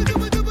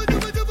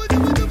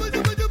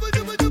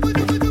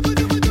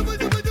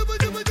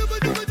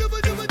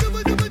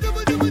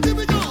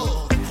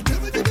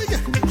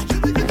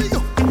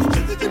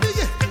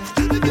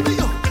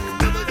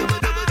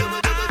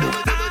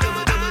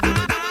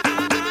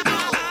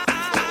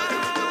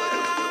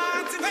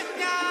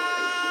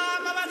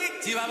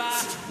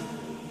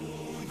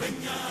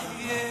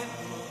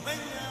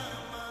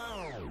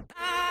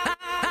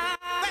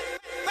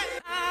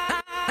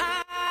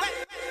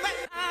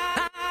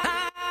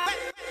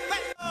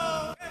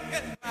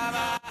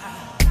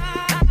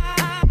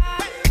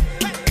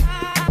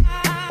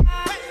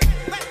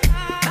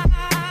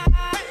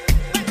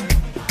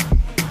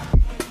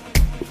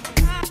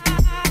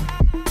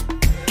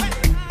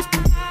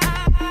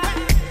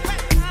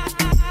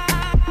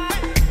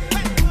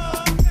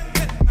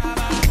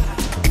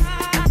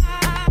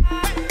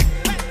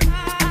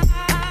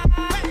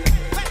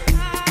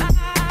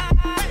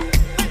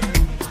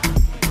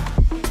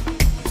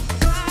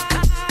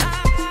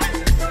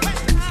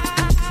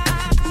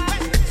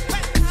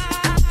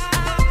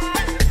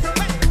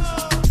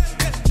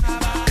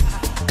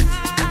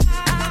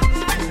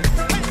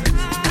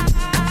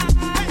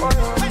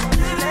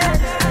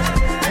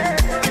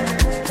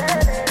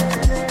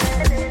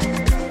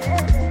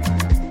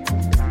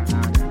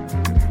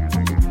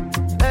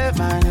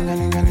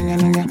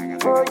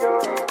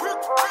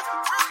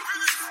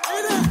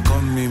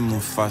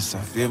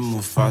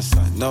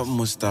 Mufasa, not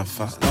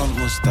Mustafa,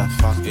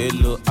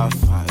 hello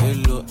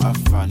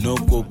Afa, no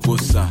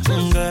Kokosa.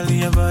 Girl,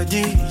 your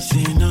body,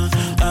 see now,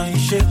 I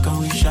shake and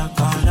we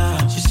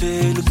shakara. She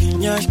say, looking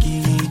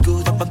yashki,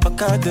 go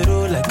papa the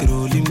roll like a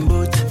rolling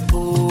boat.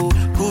 Oh,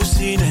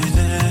 pussy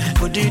nene,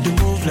 body to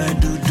move like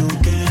do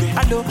game.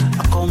 Hello,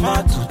 I come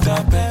out to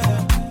tape,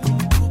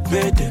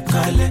 bede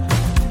kale.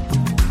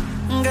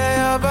 Girl,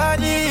 your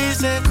body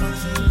is a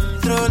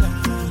controller.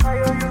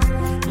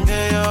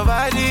 Your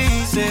body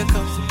is a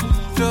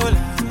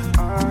controller.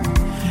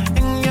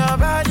 And your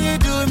body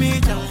do me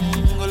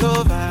jungle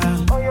over.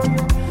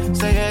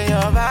 Say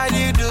your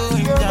body do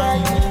me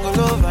jungle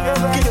over.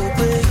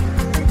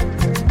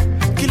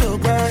 Kilo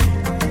boy,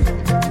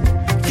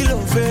 kilo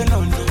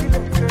venom.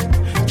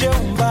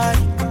 Jumbai,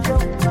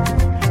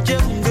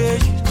 jumbe.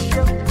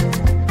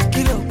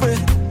 Kilo boy,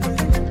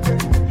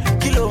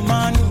 kilo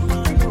man.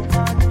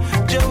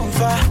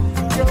 Jumba,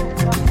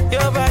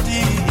 your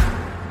body.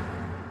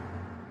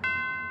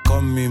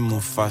 Call me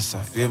Mufasa,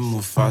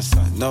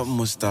 not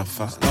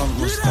Mustafa.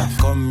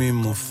 Call me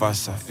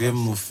Mufasa,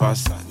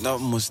 not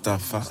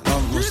Mustafa.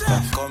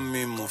 Call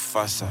me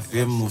Mufasa,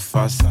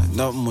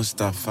 not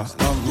Mustafa.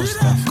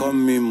 Call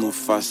me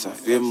Mufasa,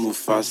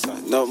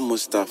 not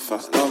Mustafa.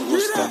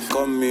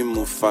 Call me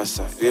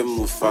Mufasa,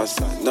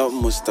 not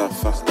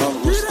Mustafa.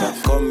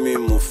 Call me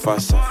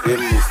Mufasa,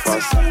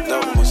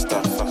 not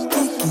Mustafa.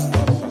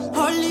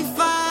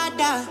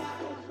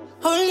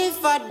 Holy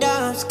Father,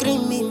 I'm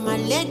screaming my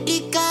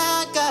Lady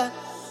Gaga.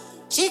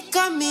 She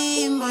got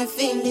me in my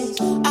feelings.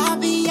 I'll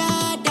be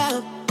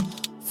Adam.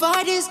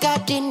 Father's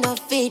got enough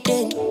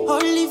feeding.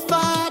 Holy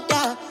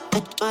Father,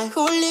 my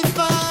Holy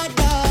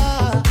Father.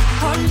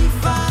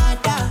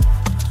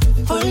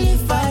 Holy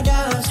Father,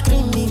 I'm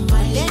screaming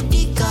my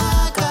Lady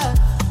Gaga.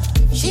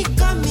 She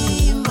got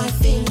me in my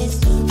feelings.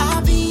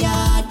 I'll be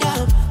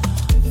Adam.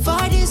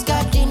 Father's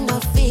got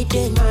enough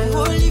feeding. My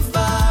Holy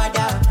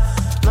Father,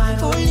 my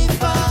Holy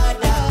Father.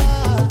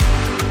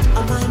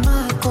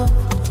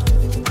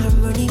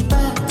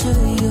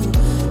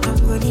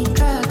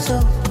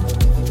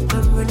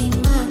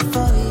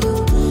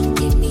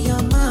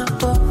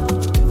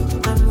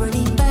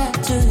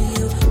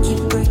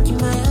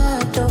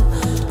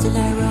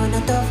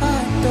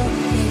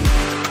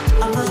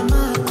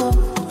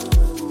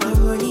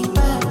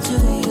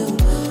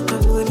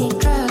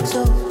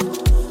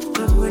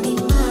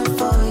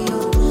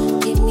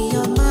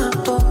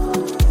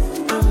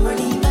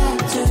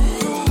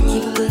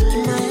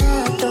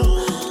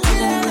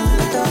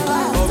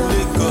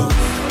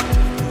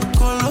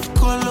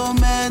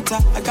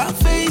 I can't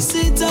face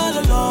it all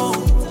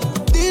alone.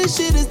 This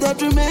shit is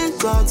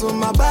detrimental to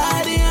my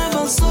body and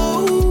my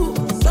soul.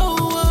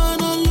 Don't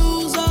wanna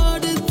lose all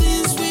the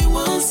things we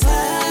once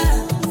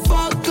had.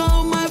 Fuck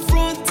on my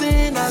front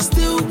end, I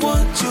still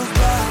want you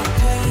back.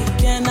 Hey,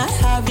 can I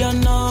have your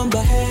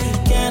number? Hey,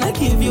 can I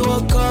give you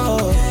a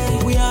call?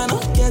 Hey, we are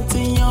not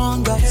getting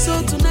younger,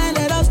 so tonight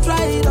let us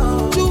try it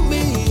on. Chew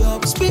me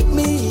up, spit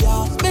me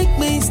out, make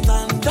me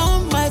stand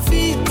on my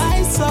feet.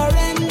 I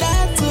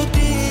surrender to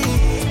thee.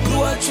 Do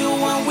what you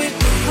want with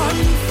me.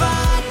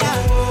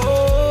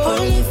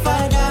 Holy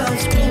Father, I'm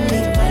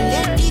screaming my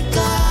Lady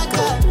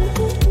Gaga.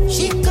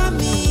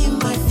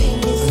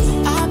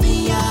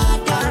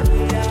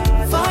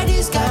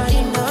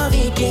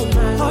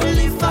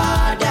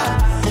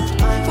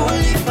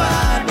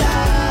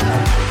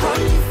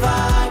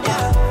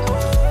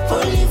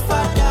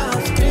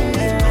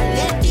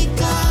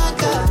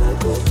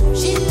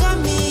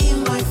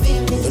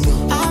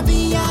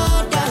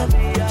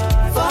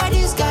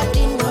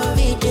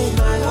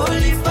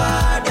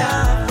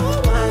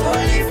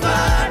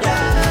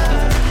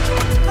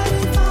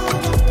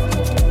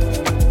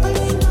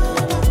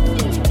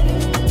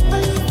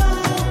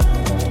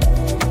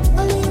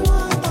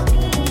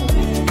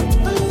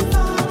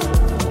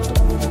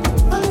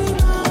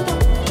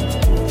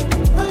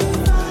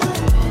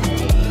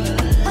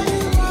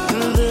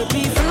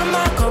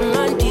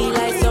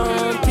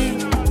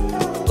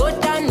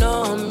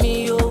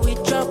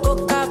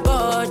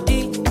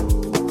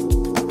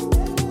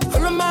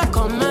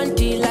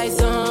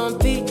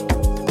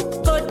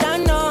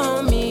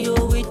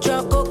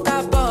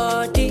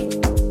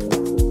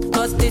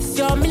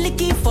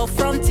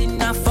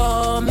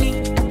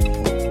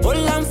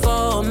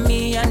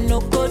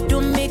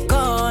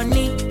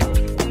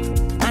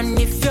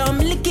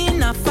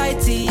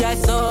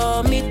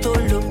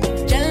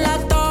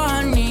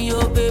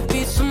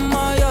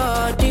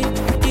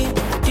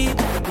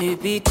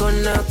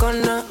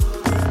 Kona,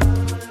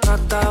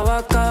 waka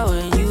waka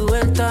when you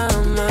enter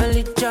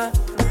Malicha.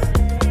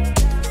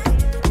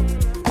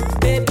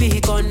 Baby,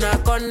 kona,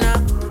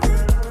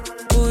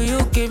 will you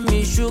give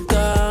me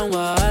sugar?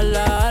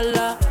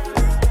 Wala.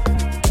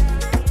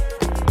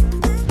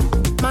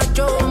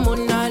 Macho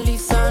Mona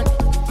Lisa,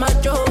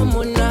 Macho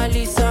Mona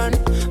Lisa,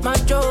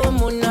 Macho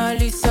Mona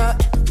Lisa,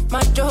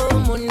 Macho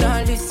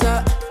Mona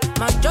Lisa,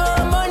 Macho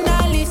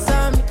Mona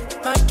Lisa,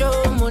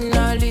 Macho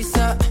Mona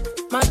Lisa,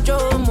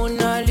 Macho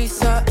Mona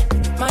Lisa,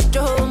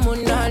 Macho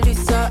Mona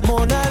Lisa.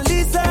 Mona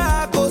Lisa,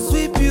 I go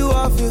sweep you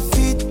off your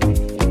feet.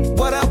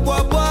 What up,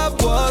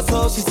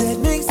 so she said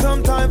make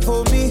some time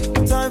for me.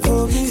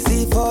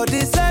 See for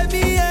this like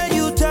me and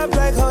you tap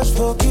like hush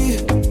for me.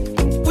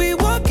 We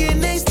walking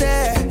next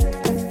there.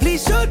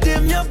 Please show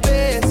them your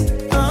best.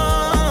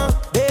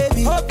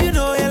 Baby, hope you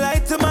know you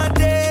light to my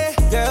day.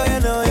 Girl, you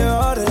know you're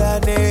all that I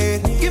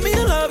need. Give me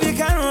your love, you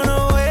can't run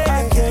away.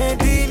 I can't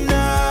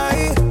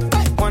deny.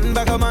 One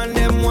back of man,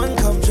 them one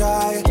come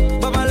try.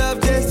 But my love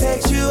just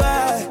takes you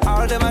high.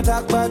 All them I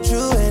talk about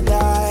you and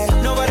I.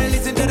 Nobody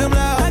listen to them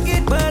loud. I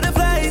get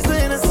butterflies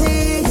when I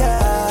see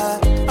ya.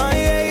 Oh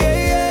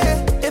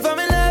yeah. If I'm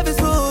in love, it's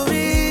for a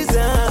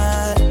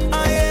reason.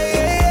 Oh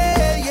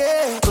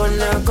yeah.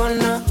 Kona,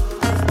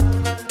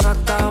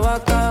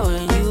 waka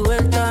when you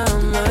enter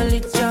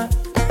Malicha.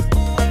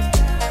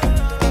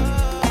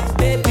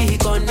 Baby,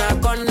 kona,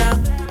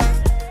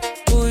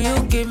 will you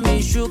give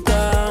me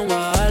sugar?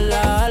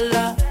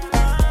 Wala.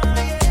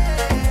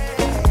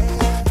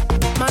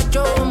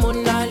 Macho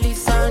Mona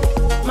Lisa,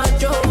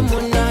 Macho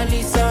Mona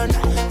Lisa,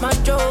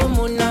 Macho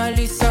Mona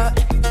Lisa,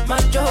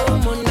 Macho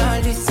Mona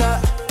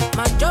Lisa,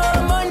 Macho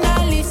Mona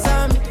Lisa,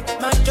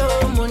 Macho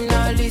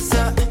Mona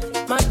Lisa,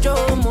 Macho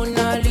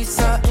Mona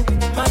Lisa,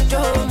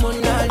 Macho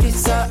Mona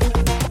Lisa.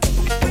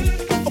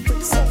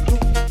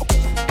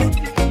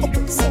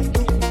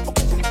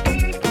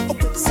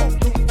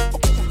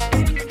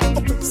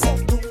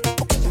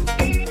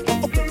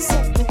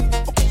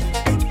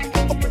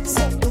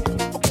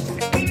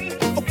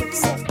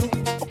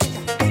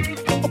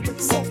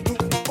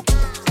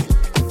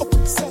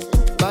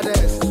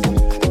 Baddest.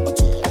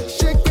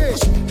 Shake it.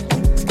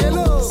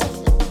 Skillo.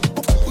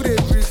 Who they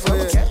breathe for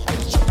you?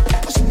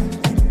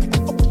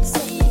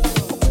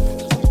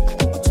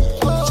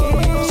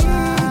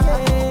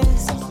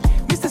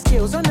 Mr.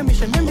 Skills on the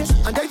mission, remember?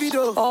 And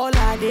Davido. All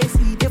I they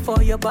see they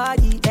for your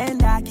body,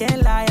 and I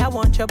can't lie, I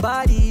want your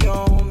body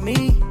on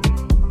me,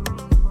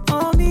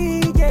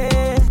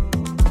 yeah.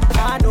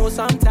 I know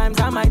sometimes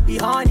I might be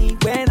horny.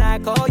 When I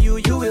call you,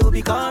 you will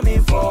be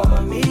coming for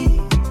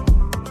me,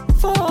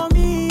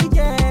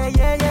 yeah.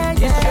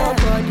 It's your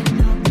body,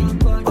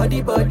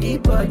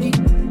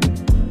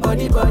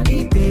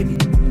 baby.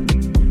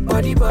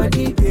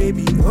 Body,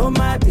 baby. Oh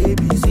my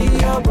baby, see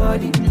your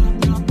body, baby.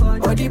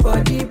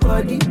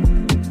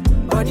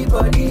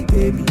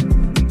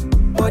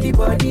 Body,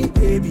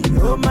 baby.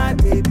 Oh my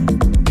baby.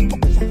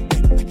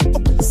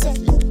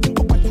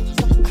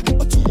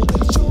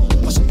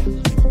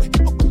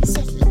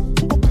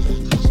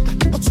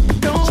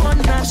 Don't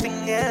want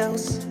nothing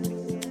else,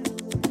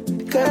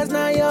 'cause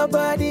now your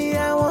body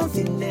I want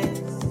finesse.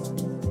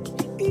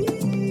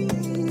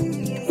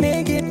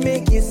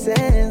 Make it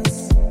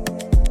sense.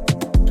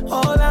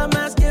 All I'm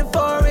asking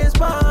for is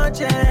one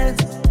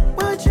chance.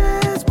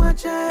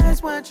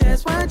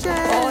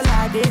 All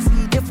I they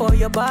see they for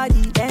your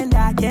body, and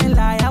I can't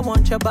lie, I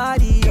want your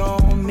body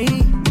on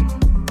me,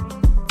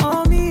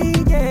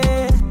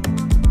 yeah.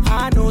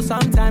 I know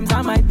sometimes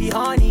I might be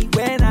horny.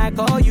 When I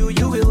call you,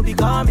 you will be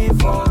coming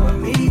for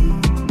me,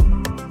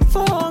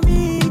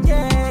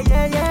 yeah.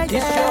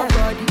 It's your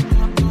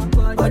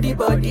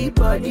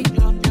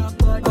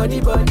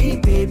body,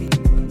 baby.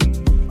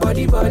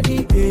 Body,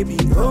 baby.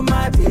 Oh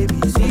my baby,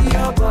 see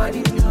your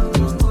body, baby.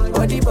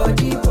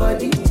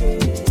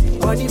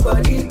 Body,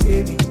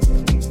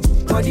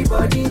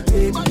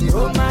 baby.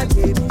 Oh my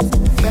baby.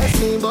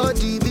 Same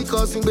body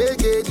because in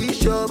bege,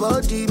 this your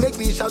body make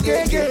me shout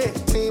gege.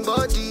 Same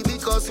body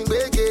because in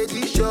bege,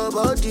 this your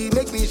body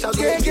make me shout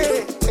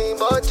gege. Same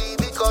body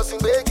because in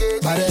bege,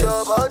 this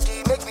your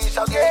body make me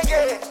shout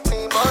gege.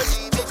 Same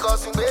body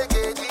because in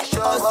bege, this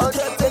your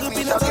body make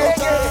me shout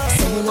gege.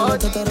 Same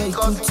body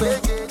because in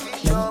bege,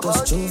 this your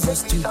body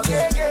make me shout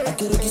gege. I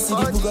quiero que se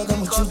dibuga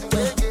como chupa.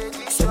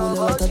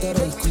 Sabula la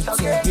tatara y kucha.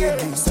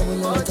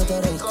 Sabula la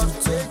tatara y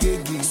kucha.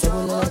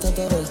 Sabula la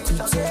tatara y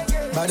kucha.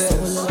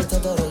 Sabula la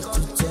tatara y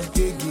kucha.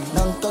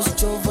 Nantos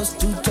chovas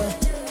tucha.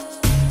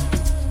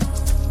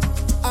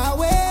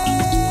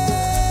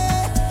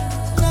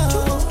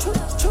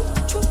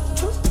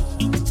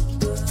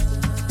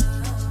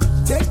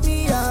 Take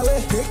me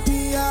away,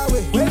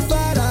 way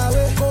far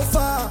away, go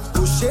far,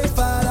 push it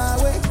far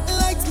away,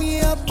 light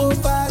me up, oh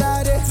far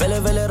away.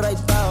 Vele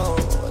right down,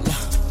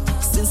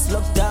 since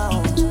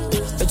lockdown,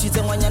 but you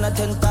think when you're not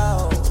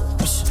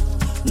 10,000,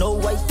 no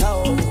white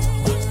out.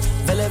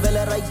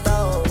 Vele right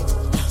down,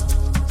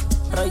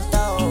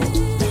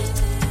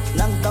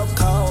 nang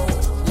cow,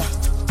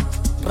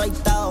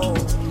 right down.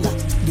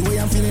 The way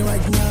I'm feeling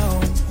right now,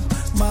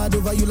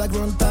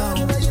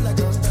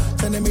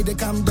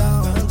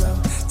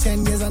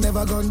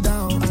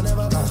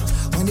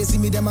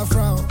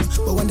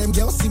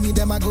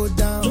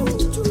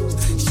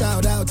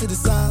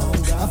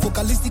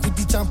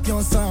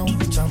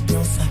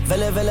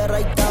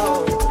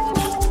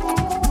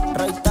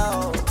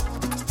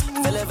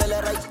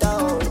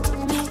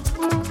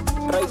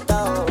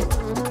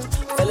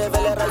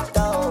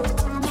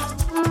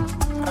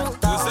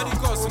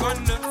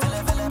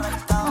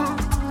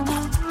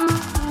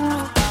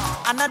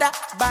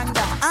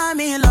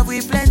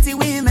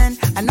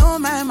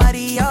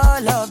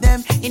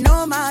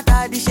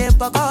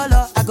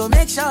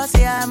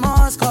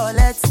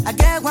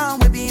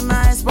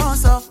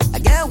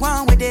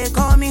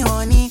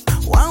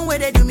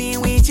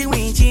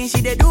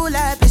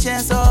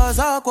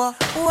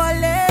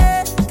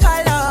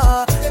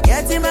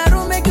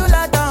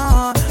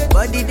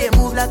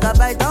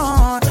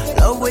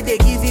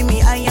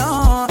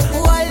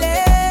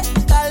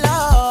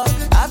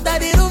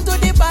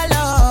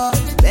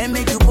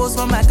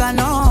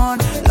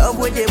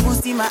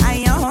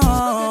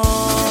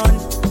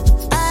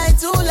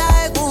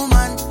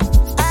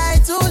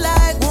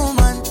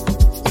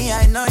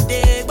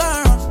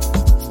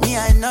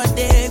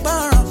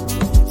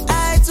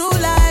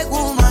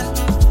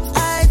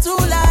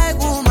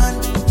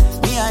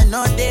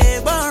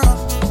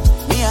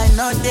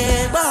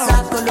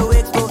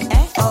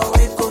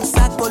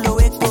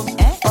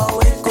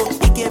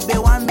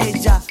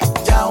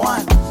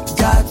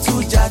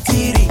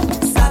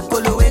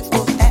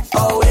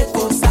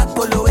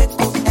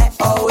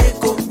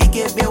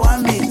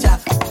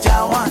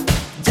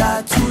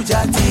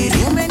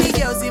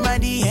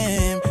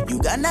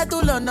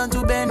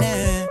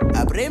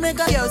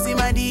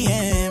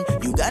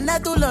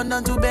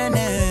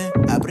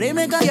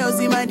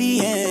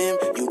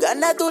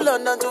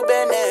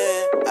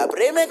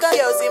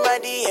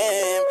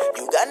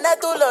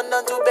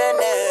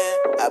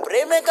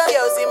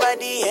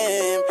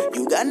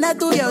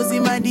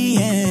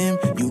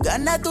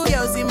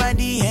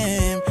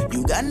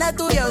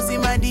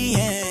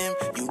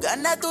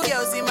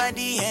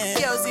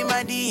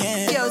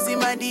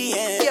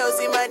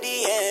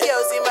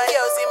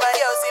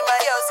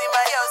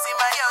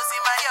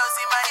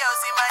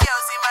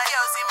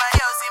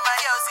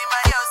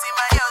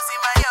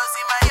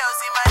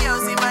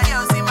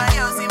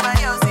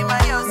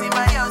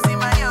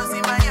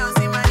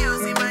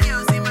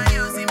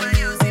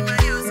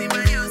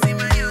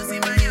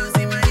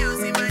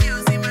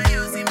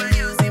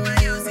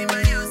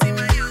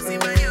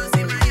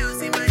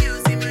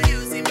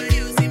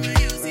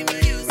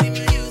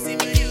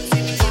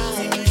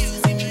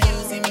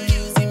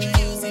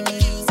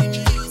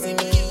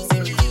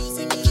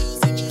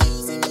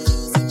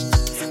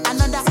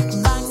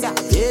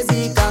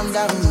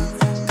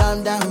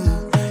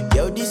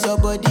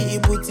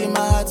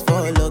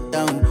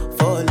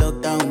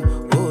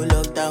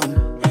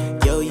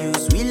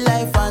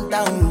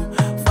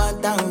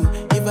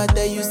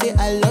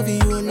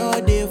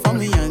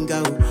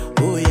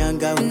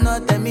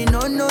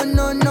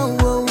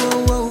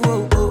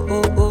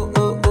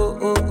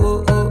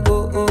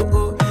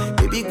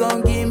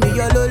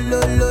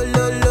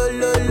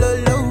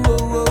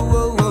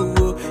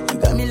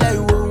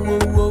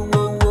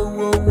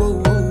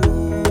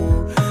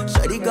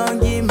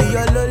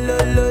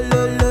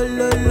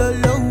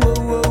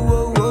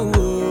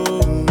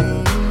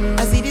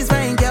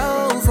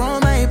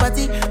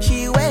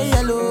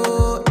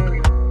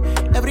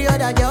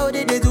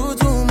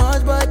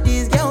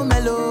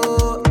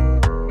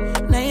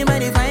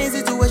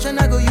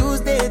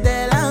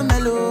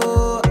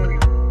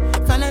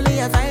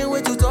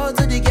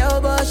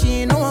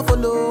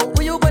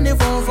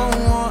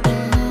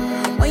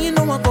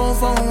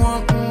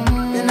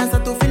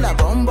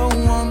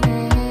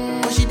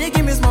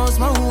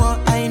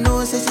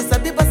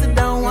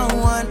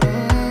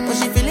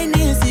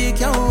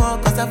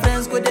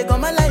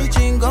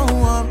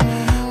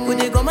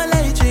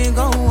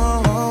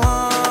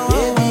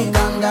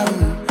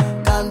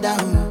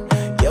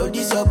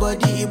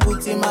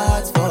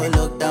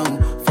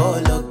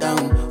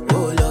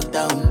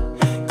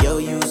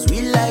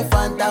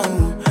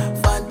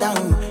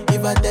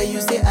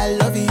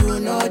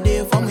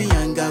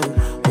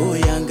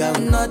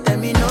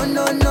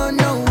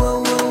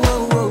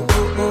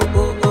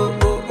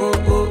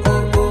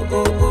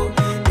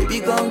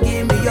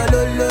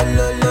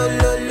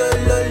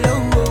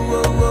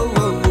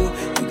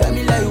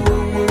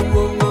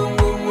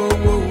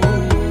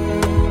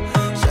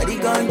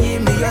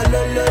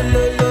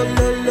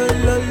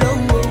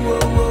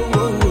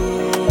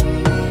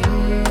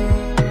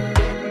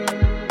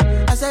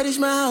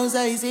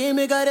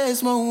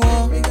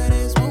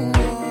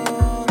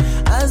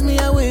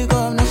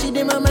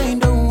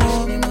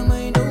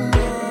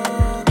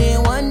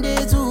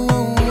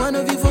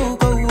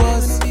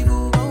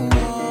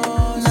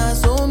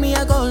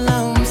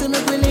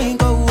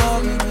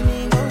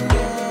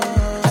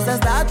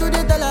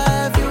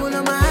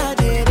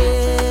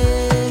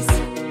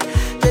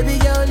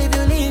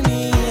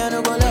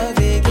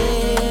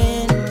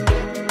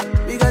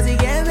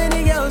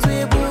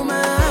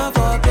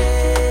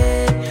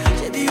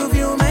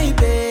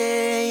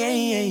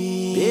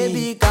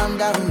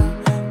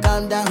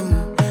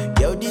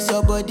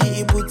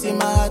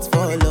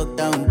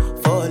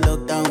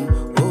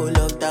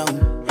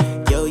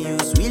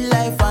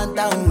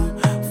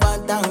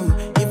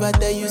 ever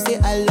tell you say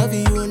I love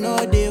you, no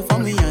day for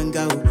me, young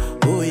girl.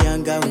 Oh,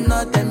 young girl.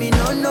 No, tell me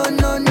no, no,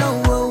 no,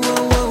 no. Oh,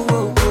 oh, oh,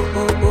 oh,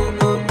 oh, oh,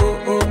 oh,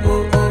 oh,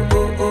 oh, oh,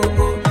 oh, oh,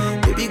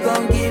 oh. Baby,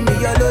 come give me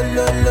your lo,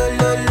 lo, lo,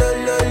 lo, lo,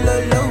 lo, lo,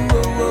 lo.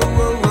 Oh, oh,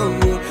 oh,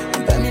 oh, oh. You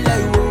got me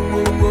like whoa,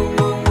 whoa, whoa,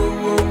 whoa,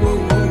 whoa, whoa,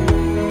 whoa.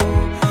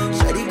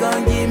 Shawty,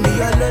 come give me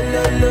your lo,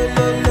 lo, lo,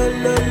 lo, lo,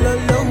 lo, lo, lo.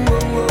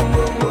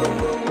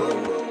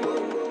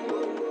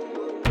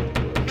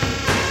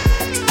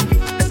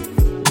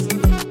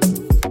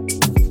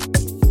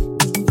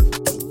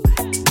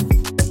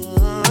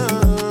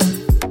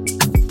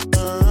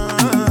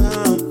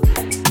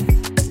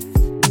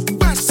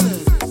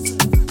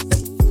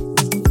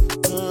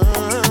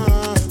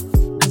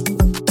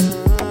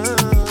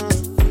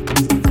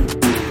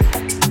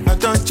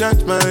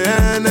 Charge my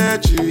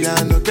energy,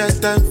 I no get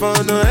time for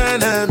no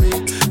enemy.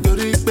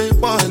 Torí pé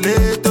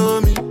pọ̀lẹ́ tó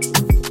mi.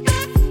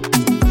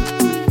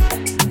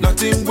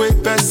 Nothing wey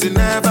person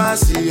never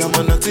see, I'm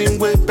on nothing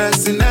wey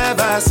person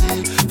never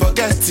see.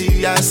 Forget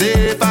it, I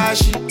say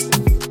fashi.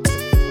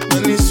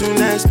 Money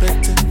soon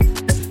expected.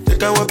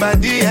 Check out what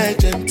body I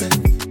jump.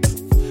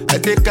 I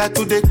take her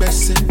to the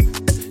person.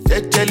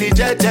 Jejeli,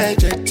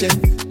 jeje.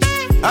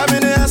 I'm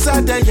in the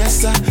answer, then yes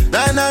sir.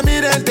 Then I'm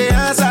in the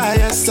answer,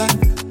 yes sir.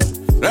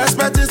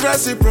 Respect is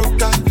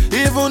reciprocal,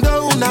 even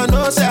though una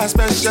know say I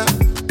special.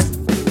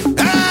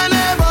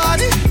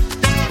 Anybody,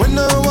 we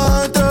no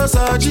want to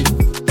search it.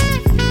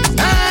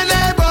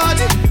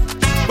 Anybody,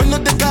 we no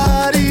the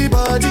carry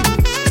body.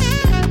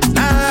 I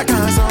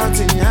can't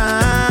something, I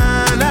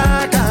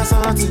can't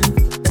something.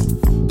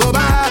 To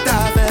bata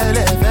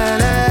fele,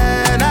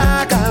 I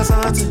can't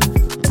something.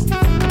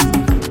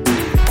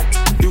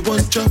 You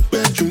want job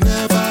where you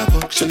never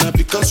function,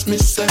 because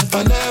myself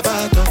I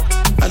never talk.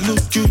 I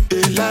look you,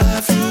 they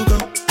laugh, you go.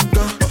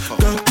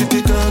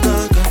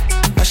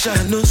 I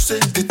shall no say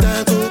the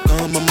time go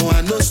come, mama,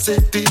 I no say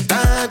the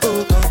time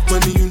go come.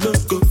 When you no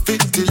go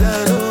fit the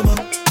line, oh,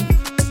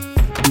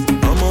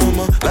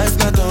 mama, life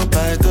not on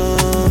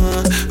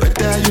python.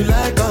 Whether you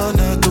like or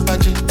not, go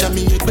back in,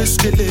 jammy, you best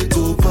get it,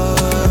 go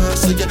pass.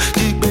 So yeah,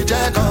 keep me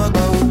jack on,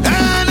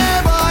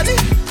 anybody,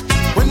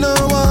 we no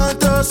want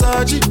to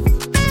search it.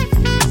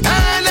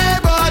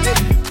 Anybody,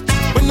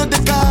 we no the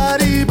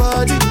carry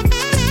body.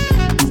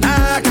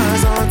 I can't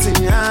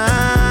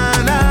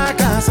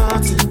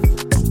something.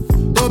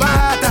 To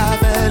bata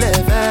fele,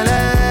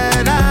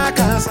 I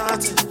can't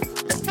something.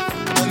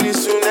 Money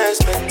soon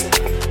expected.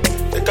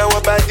 Take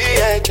our body,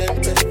 I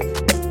jump.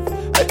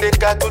 I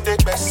take her to the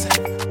person.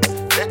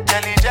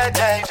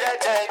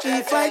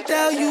 If I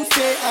tell you,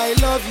 say I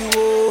love you,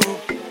 oh.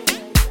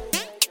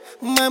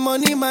 My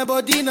money, my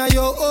body, now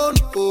your own,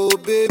 oh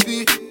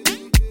baby.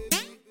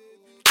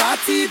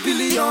 30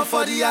 billion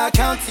for the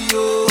account,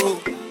 yo.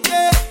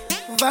 Yeah.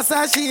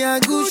 Versace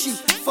and Gucci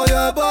for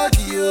your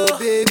body, oh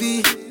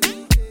baby.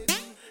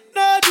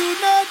 No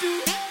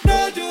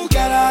do,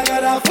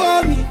 gotta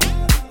for me.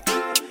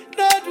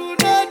 No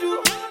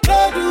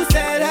do,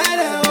 say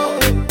that, oh.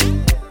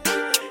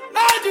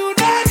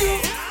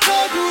 No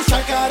do,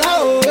 shakara, oh.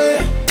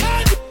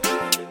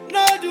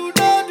 No do,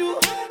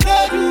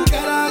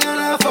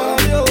 gotta for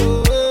me, oh.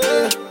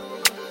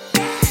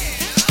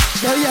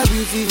 Girl, you're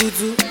beautiful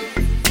too.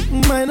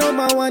 My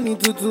number one in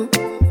tutu.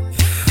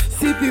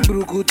 Sipping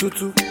bruku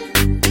tutu.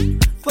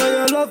 For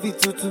your love it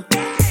tutu.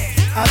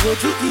 I go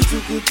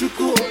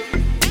chuku.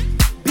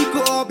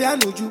 Biko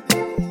obianuju.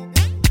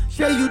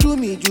 Say you do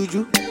me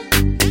juju.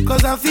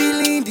 Cause I'm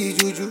feeling the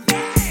juju.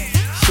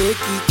 Shake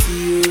it to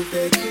you.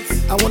 Take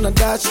it. I wanna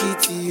dash it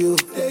to you.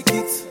 Take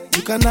it.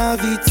 You can have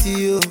it to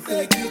you.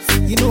 Take it.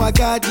 You know I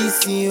got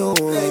this in you.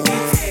 Take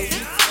it.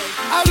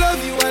 I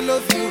love you. I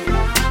love you.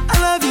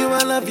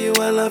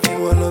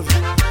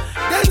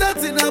 There's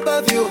nothing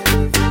above you.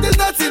 There's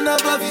nothing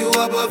above you.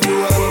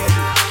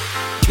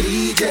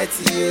 Bridget,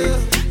 you.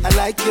 I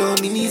like your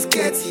mini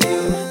skirt,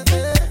 you.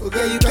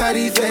 Okay, you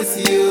carry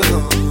fancy, you.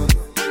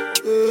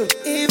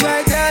 If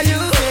I tell you,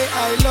 hey,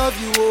 I love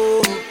you,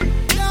 oh.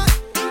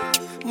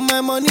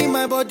 My money,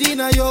 my body,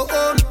 now your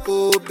own,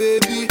 oh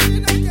baby. 30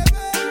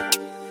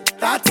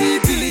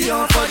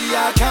 billion for the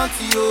account,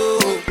 yo.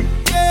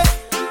 Yeah.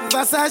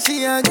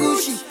 Versace and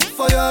Gucci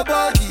for your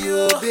body,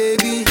 oh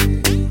baby.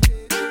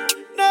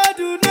 No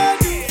do,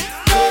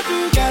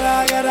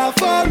 gotta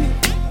for me.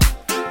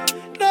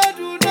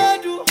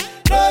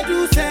 No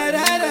do, say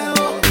that,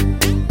 oh.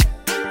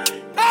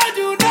 No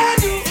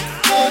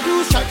do,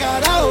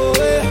 shakara, oh,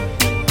 eh.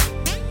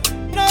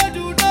 No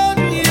do,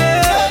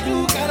 yeah. No do,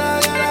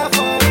 gotta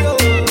for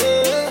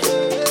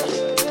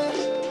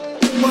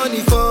you,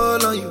 money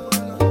fall on you,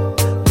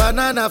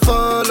 banana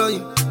fall on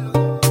you,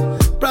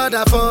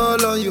 Prada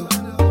fall on you,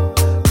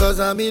 cause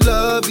I'm in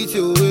love with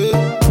you, eh.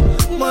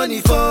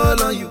 Money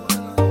fall on you,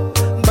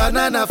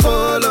 banana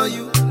fall on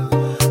you,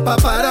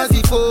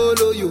 paparazzi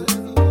follow you,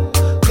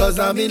 cause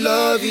I'm in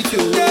love with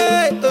you.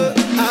 Yeah,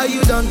 are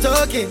you done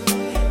talking?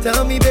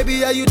 Tell me,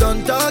 baby, are you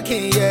done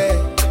talking? Yeah.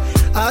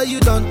 Are you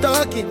done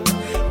talking?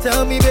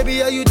 Tell me,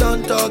 baby, are you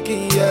done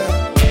talking? Yeah.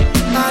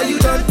 Are you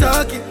done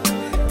talking?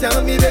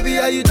 Tell me, baby,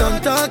 are you done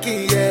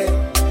talking? Yeah.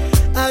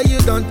 Are you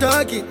done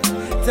talking?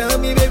 Tell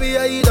me, baby,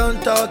 are you done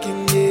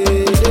talking?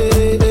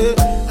 Yeah.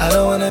 I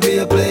don't wanna be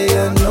a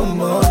player no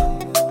more.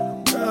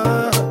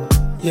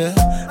 Yeah,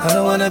 I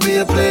don't wanna be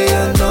a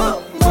player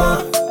no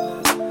more.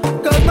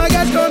 Cause my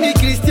guys call me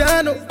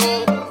Cristiano,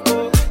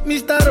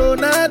 Mr.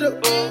 Ronaldo,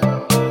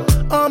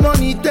 I'm on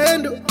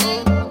Nintendo.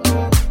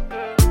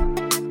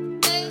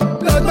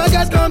 Cause my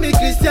guys call me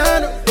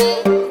Cristiano,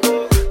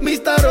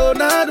 Mr.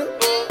 Ronaldo,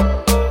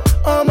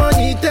 I'm on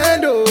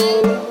Nintendo.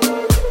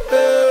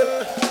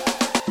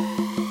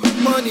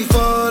 Money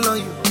fall on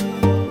you,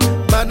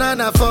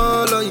 banana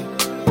fall on you,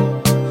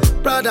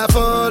 Prada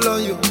fall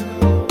on you.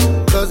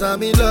 Cause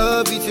I'm in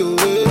love with you.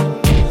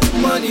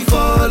 Money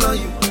fall on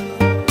you,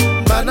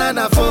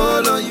 banana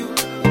fall on you,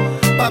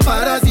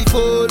 paparazzi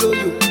follow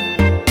you.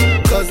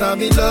 Cause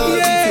I'm in love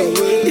with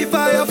you. If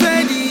I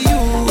offend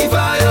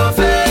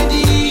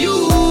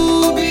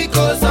you,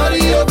 because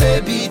sorry, oh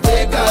baby,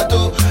 take out.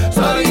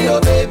 Sorry,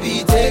 oh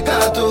baby, take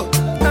out.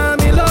 I'm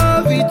in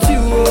love with you.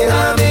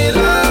 I'm in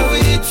love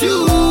with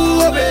you,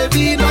 oh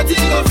baby.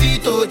 Nothing of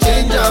it to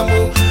change,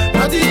 amo.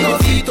 Nothing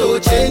of it to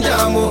change,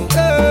 amo.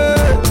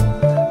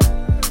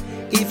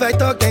 If I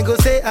talk, then go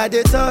say I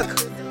dey talk.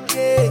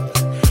 Yeah.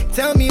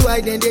 Tell me why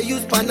then they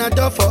use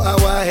Panadol for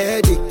our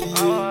headache.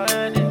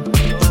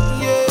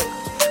 Yeah.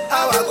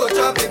 How I go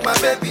chop if my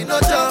baby no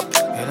chop?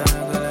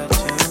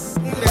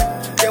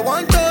 They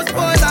want to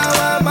spoil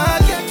our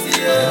market.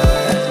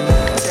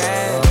 Yeah.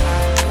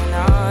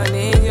 I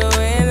need you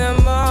in the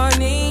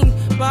morning,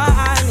 but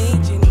I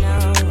need you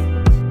now.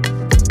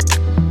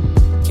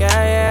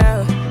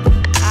 Yeah.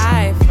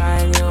 I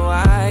find you,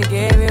 I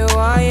give you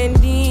all you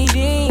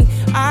needing.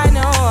 I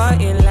know what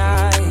you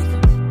like.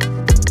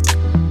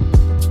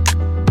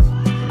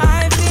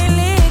 I feel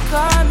it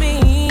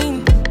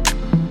coming.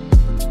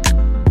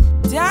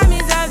 Time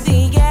is of the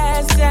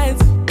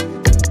essence.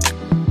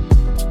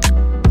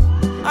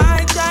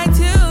 I try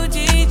to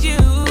teach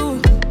you,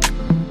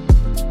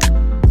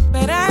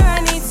 but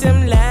I need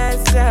some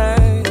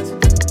lessons.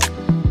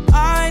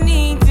 I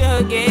need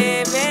to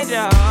give it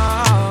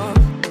all.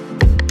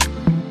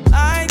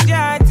 I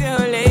try to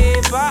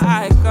live, but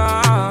I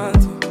can't.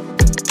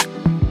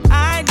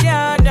 I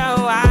don't know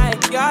why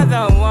you're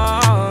the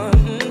one.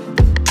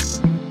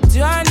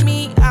 Turn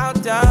me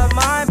out of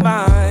my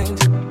mind.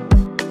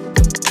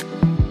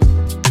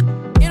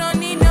 You don't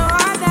need no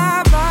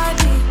other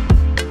body.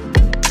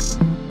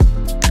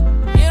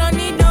 You don't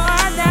need no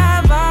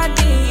other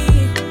body.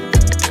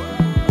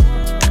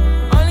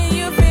 Only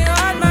you feel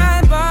on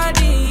my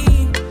body.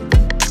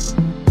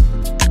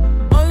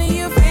 Only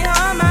you feel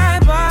on my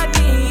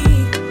body.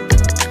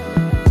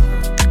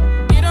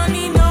 You don't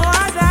need no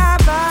other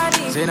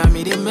body. Say I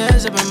made it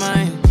mess up your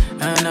mind,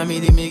 and I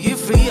made it make you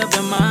free up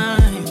your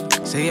mind.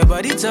 Say your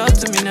body talk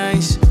to me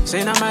nice.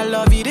 Say now my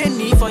love you didn't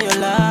need for your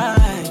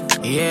life.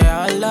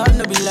 Yeah, our love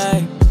no be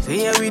lie.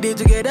 Say yeah we did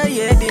together,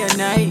 yeah, day and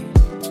night.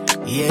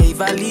 Yeah, if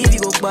I leave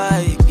you go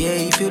by.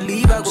 Yeah, if you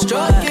leave I go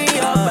stroking by.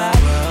 Your body,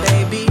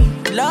 baby,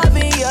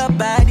 loving your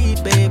body,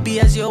 baby,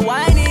 as you're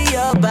whining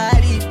your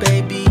body,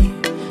 baby,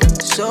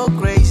 so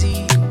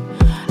crazy.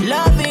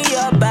 Loving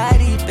your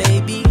body,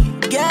 baby,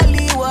 girl,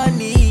 you want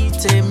need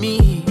to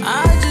me.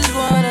 I just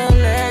wanna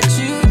let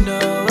you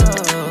know.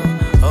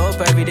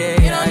 Hope every day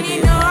You don't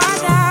need no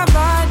other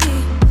body.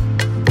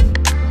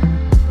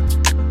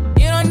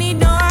 You don't need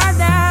no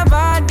other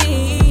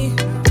body.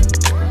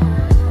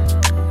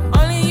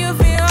 Only you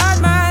feel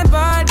on my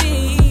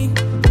body.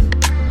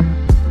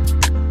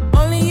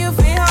 Only you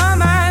feel on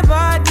my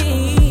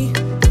body.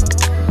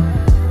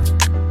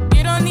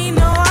 You don't need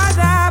no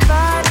other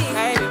body.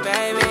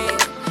 Baby,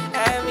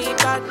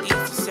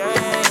 everybody's the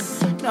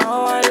same.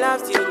 No one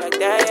loves you like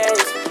that.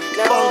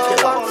 No one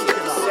wants you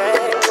the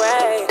same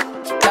way.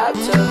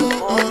 That's a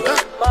moment.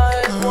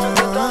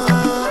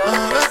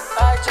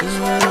 I just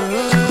wanna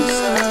get you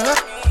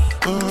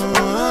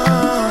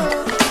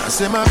I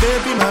say my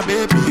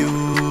baby,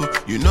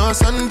 you know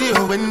Sunday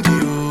or Wendy,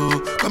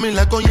 you coming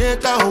like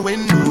Onyeka or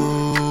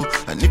Wendo.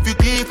 And if you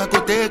give, I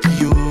could take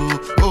you,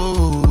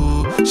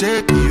 oh,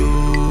 shake you.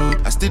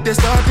 I still they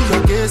start to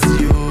your case,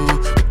 you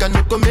can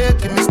no go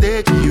make a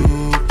mistake, you.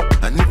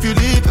 And if you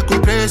leave, I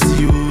could praise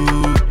you.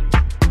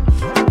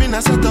 You been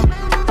a setup,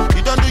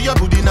 you don't do your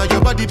booty, now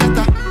your body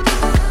better.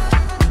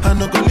 I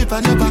no go live,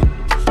 I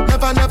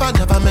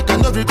never make a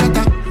no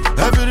regret.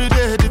 Every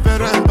day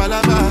different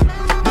palava.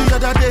 The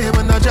other day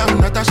when I jam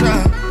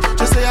Natasha,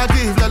 just say I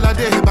give Lala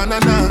day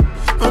banana.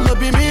 Oh no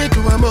be me to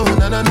a mo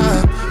na na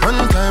na.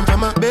 One time for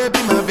my baby,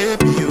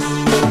 you.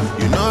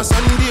 You know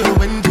Sunday or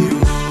Wendy, you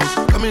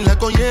coming like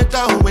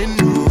Onyeka or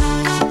Wendo.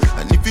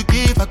 And if you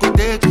give, I could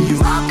take you,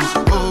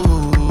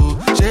 oh,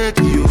 shake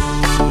you.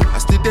 I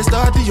still they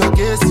start your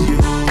case, you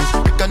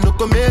can no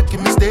go make a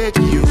mistake,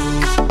 you.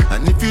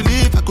 And if you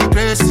leave, I could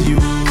praise you,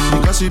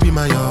 because you be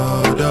my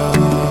order.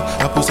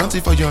 I put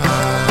something for your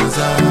hands,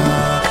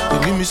 you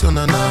give me some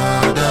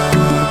another.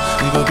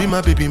 You gon' be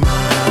my baby mama.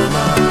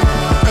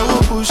 I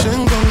will push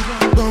and go,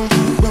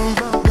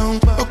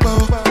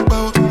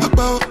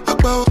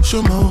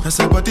 show more. As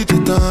her body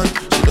they turn.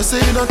 She don't say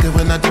you don't care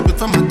when I do it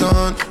for my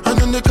turn. And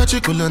then they catch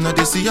you cool and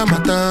they see I'm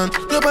a turn.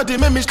 Your body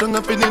make me strong,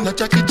 I'm feeling like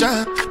Jackie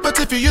Chan. But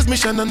if you use me,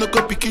 shine, I no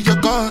go pick your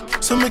car.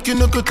 So make you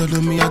no go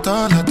tell me at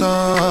all, at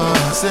all.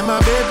 Say my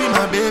baby,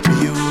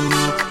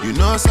 you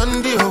know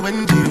Sunday or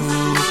Wendy,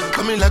 you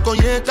coming like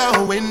Onyeka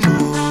or Wendo.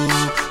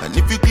 And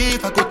if you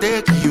give, I go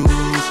take you.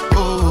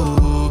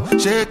 Oh,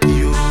 shake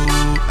you.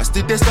 I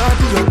still they start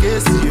your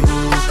case, you.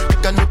 You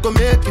can no go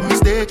make a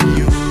mistake,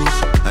 you.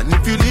 And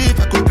if you leave,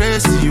 I go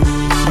praise you.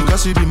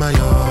 Because you be my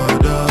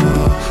order.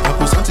 I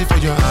put something for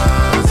your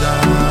eyes.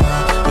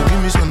 You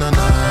give me some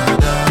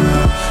another.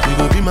 You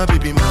go be my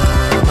baby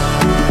mama.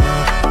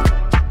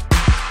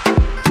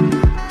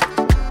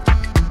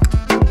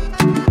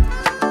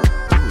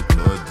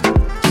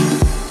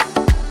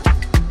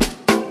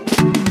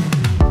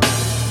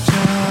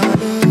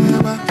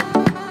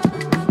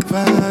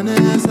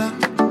 Vanessa,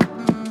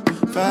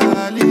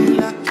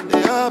 Valila,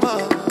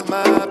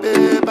 my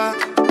baby,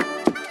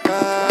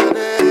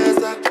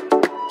 Vanessa,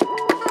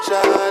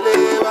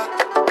 Shalewa,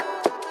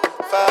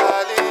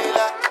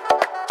 Valila,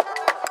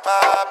 my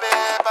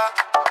baby,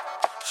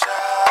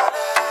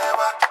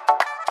 Shalewa,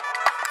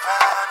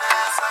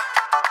 Vanessa,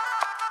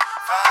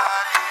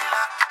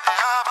 Valila,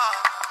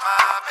 my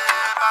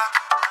baby,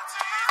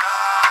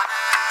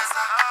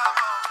 Vanessa,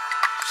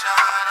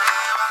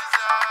 Shalewa,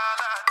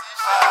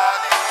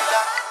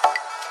 Valila.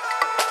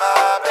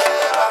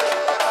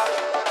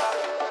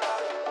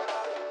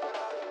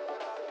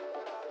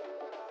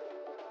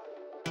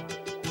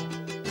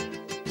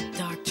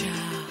 Dark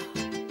child.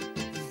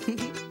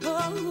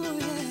 Oh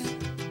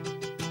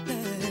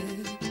yeah.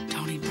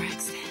 Tony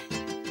Braxton.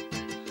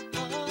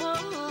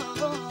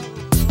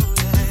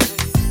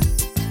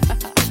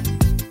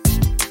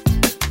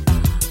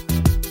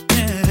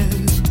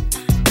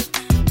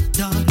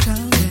 Dark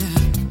child, yeah.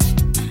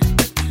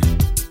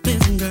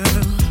 Listen,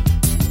 girl.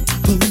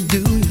 Who do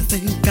you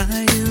think I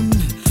am?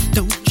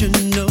 Don't you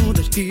know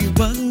that he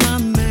was my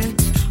man?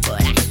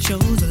 But I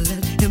chose to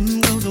let him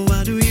go, so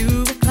why do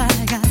you act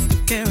like I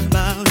still care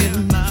about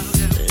him?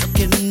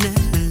 Looking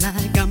at me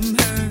like I'm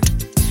hurt,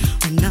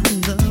 when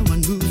I'm the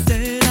one who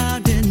said I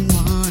didn't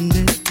want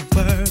it to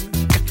work.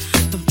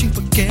 Don't you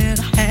forget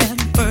I had him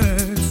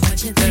first. What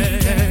you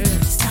think?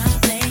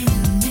 Stop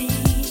blaming me.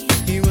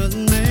 He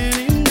wasn't man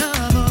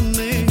enough for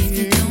me. If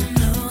you don't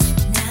know,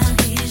 now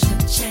here's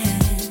your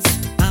chance.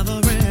 I've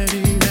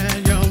already had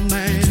your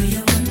man. Do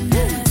you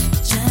wonder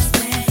just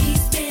where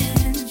he's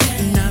been?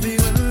 And I be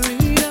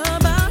worried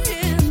about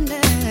him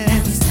then.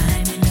 Now it's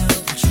time to know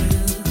the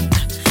truth.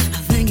 I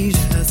think he's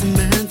just a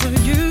man for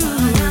you. What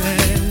are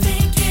you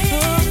thinking?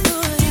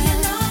 Do you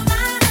know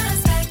about us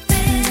back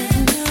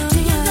then? Do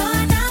you know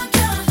I'm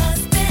your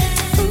husband?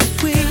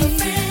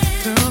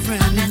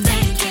 Girlfriend. I'm not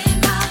thinking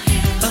about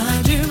him.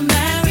 But you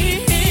marry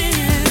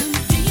him.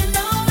 Do you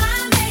know I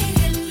made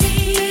him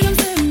leave?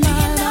 Do you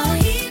know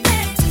he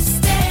meant to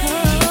stay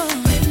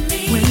with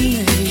me?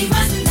 He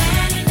wasn't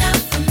man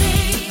enough for me.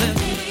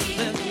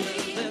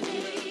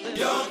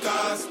 Young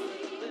cast,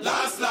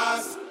 last.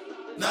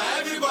 Now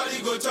everybody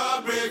go to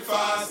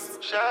breakfast.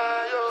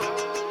 Shayo.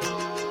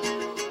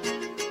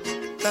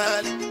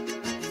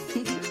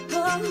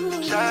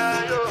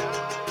 Shayo.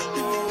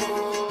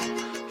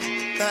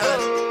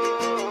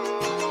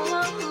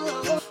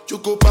 You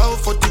go bow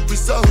for the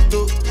result,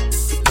 oh.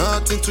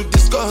 Nothing to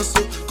discuss,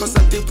 oh. Cause I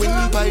did win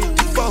by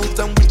default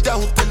and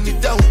without any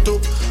doubt, oh.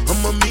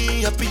 I'm a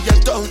me happy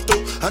adult,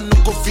 oh. I no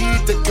go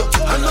feed the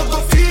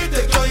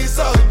girl,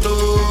 insult,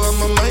 oh.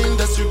 I'm a mind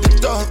that's you the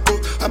talk, oh.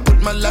 I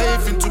put my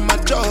life into my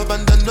job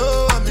and I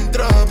know I'm in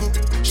trouble.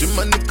 She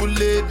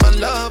manipulate my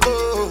love,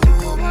 oh.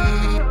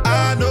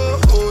 I know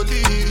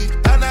holy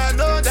and I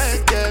know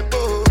that get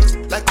both.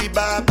 Like the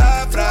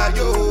Baba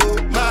Frayo,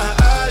 my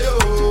ayo,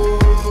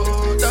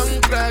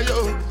 don't cry,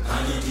 yo.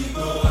 I need to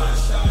go and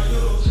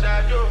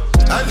shayo.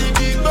 I need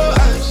to go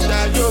and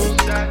shayo.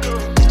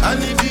 I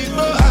need to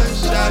go and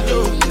shayo.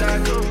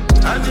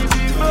 I need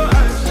to go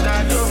and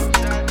shayo.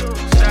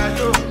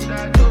 Shayo.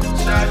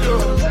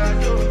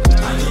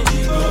 I need to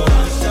go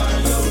and shayo. I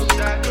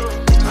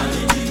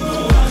need to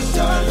go and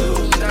shayo.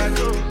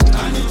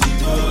 I need to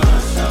go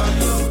and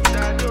shayo.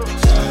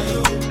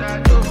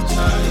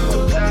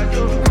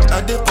 I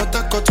dey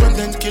Port-a-Court when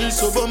them kill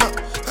Soboma.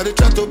 I dey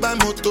try to buy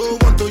moto,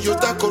 one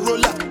Toyota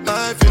Corolla.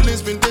 My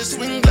feelings been they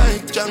swing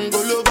like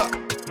Django Lover.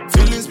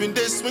 Feelings been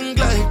they swing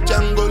like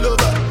Django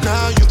Lover.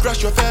 Now you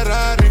crash your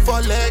Ferrari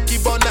for Lucky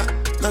Bona.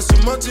 Now so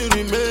much you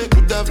remake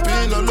could have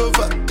been all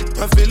over.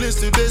 My feelings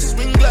today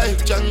swing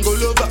like Django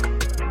Lover.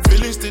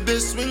 Feelings today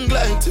swing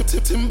like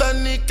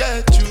Timbani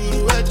at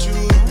you.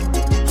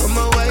 I'm a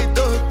white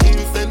dog in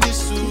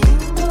Fenisu.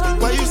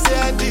 Why you say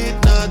I did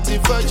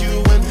nothing for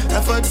you when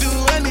if I do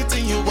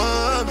anything you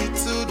want me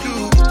to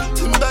do?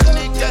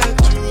 Timbani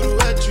at you.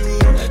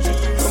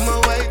 I'm a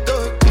white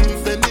dog in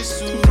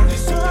Fenisu.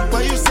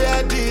 Why you say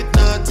I did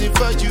nothing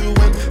for you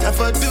when if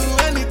I do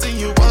anything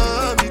you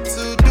want me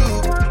to do?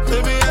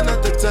 Maybe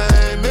another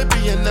time,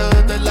 maybe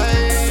another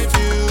life.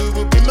 You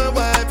will be my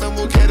wife and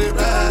we'll get it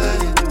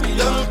right.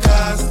 Young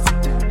cast,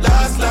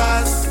 last.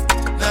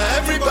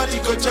 nobody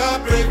go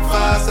chop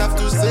breakfast. Have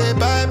to say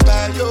bye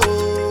bye yo,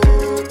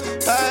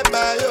 bye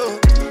bye yo,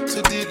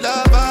 to the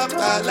love of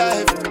my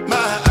life.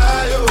 My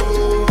ayo,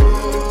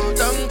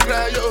 don't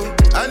cry yo.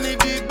 I need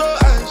big boy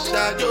and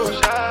shadow.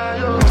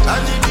 I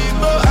need big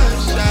boy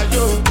and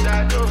shadow.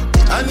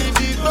 I need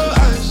big boy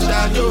and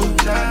shadow.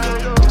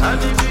 I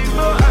need big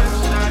boy and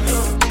shadow.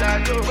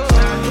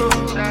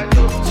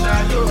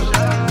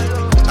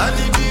 I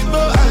need big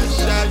boy and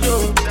shadow.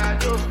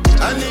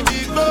 I need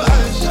big boy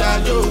and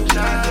shadow.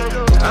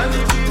 I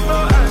need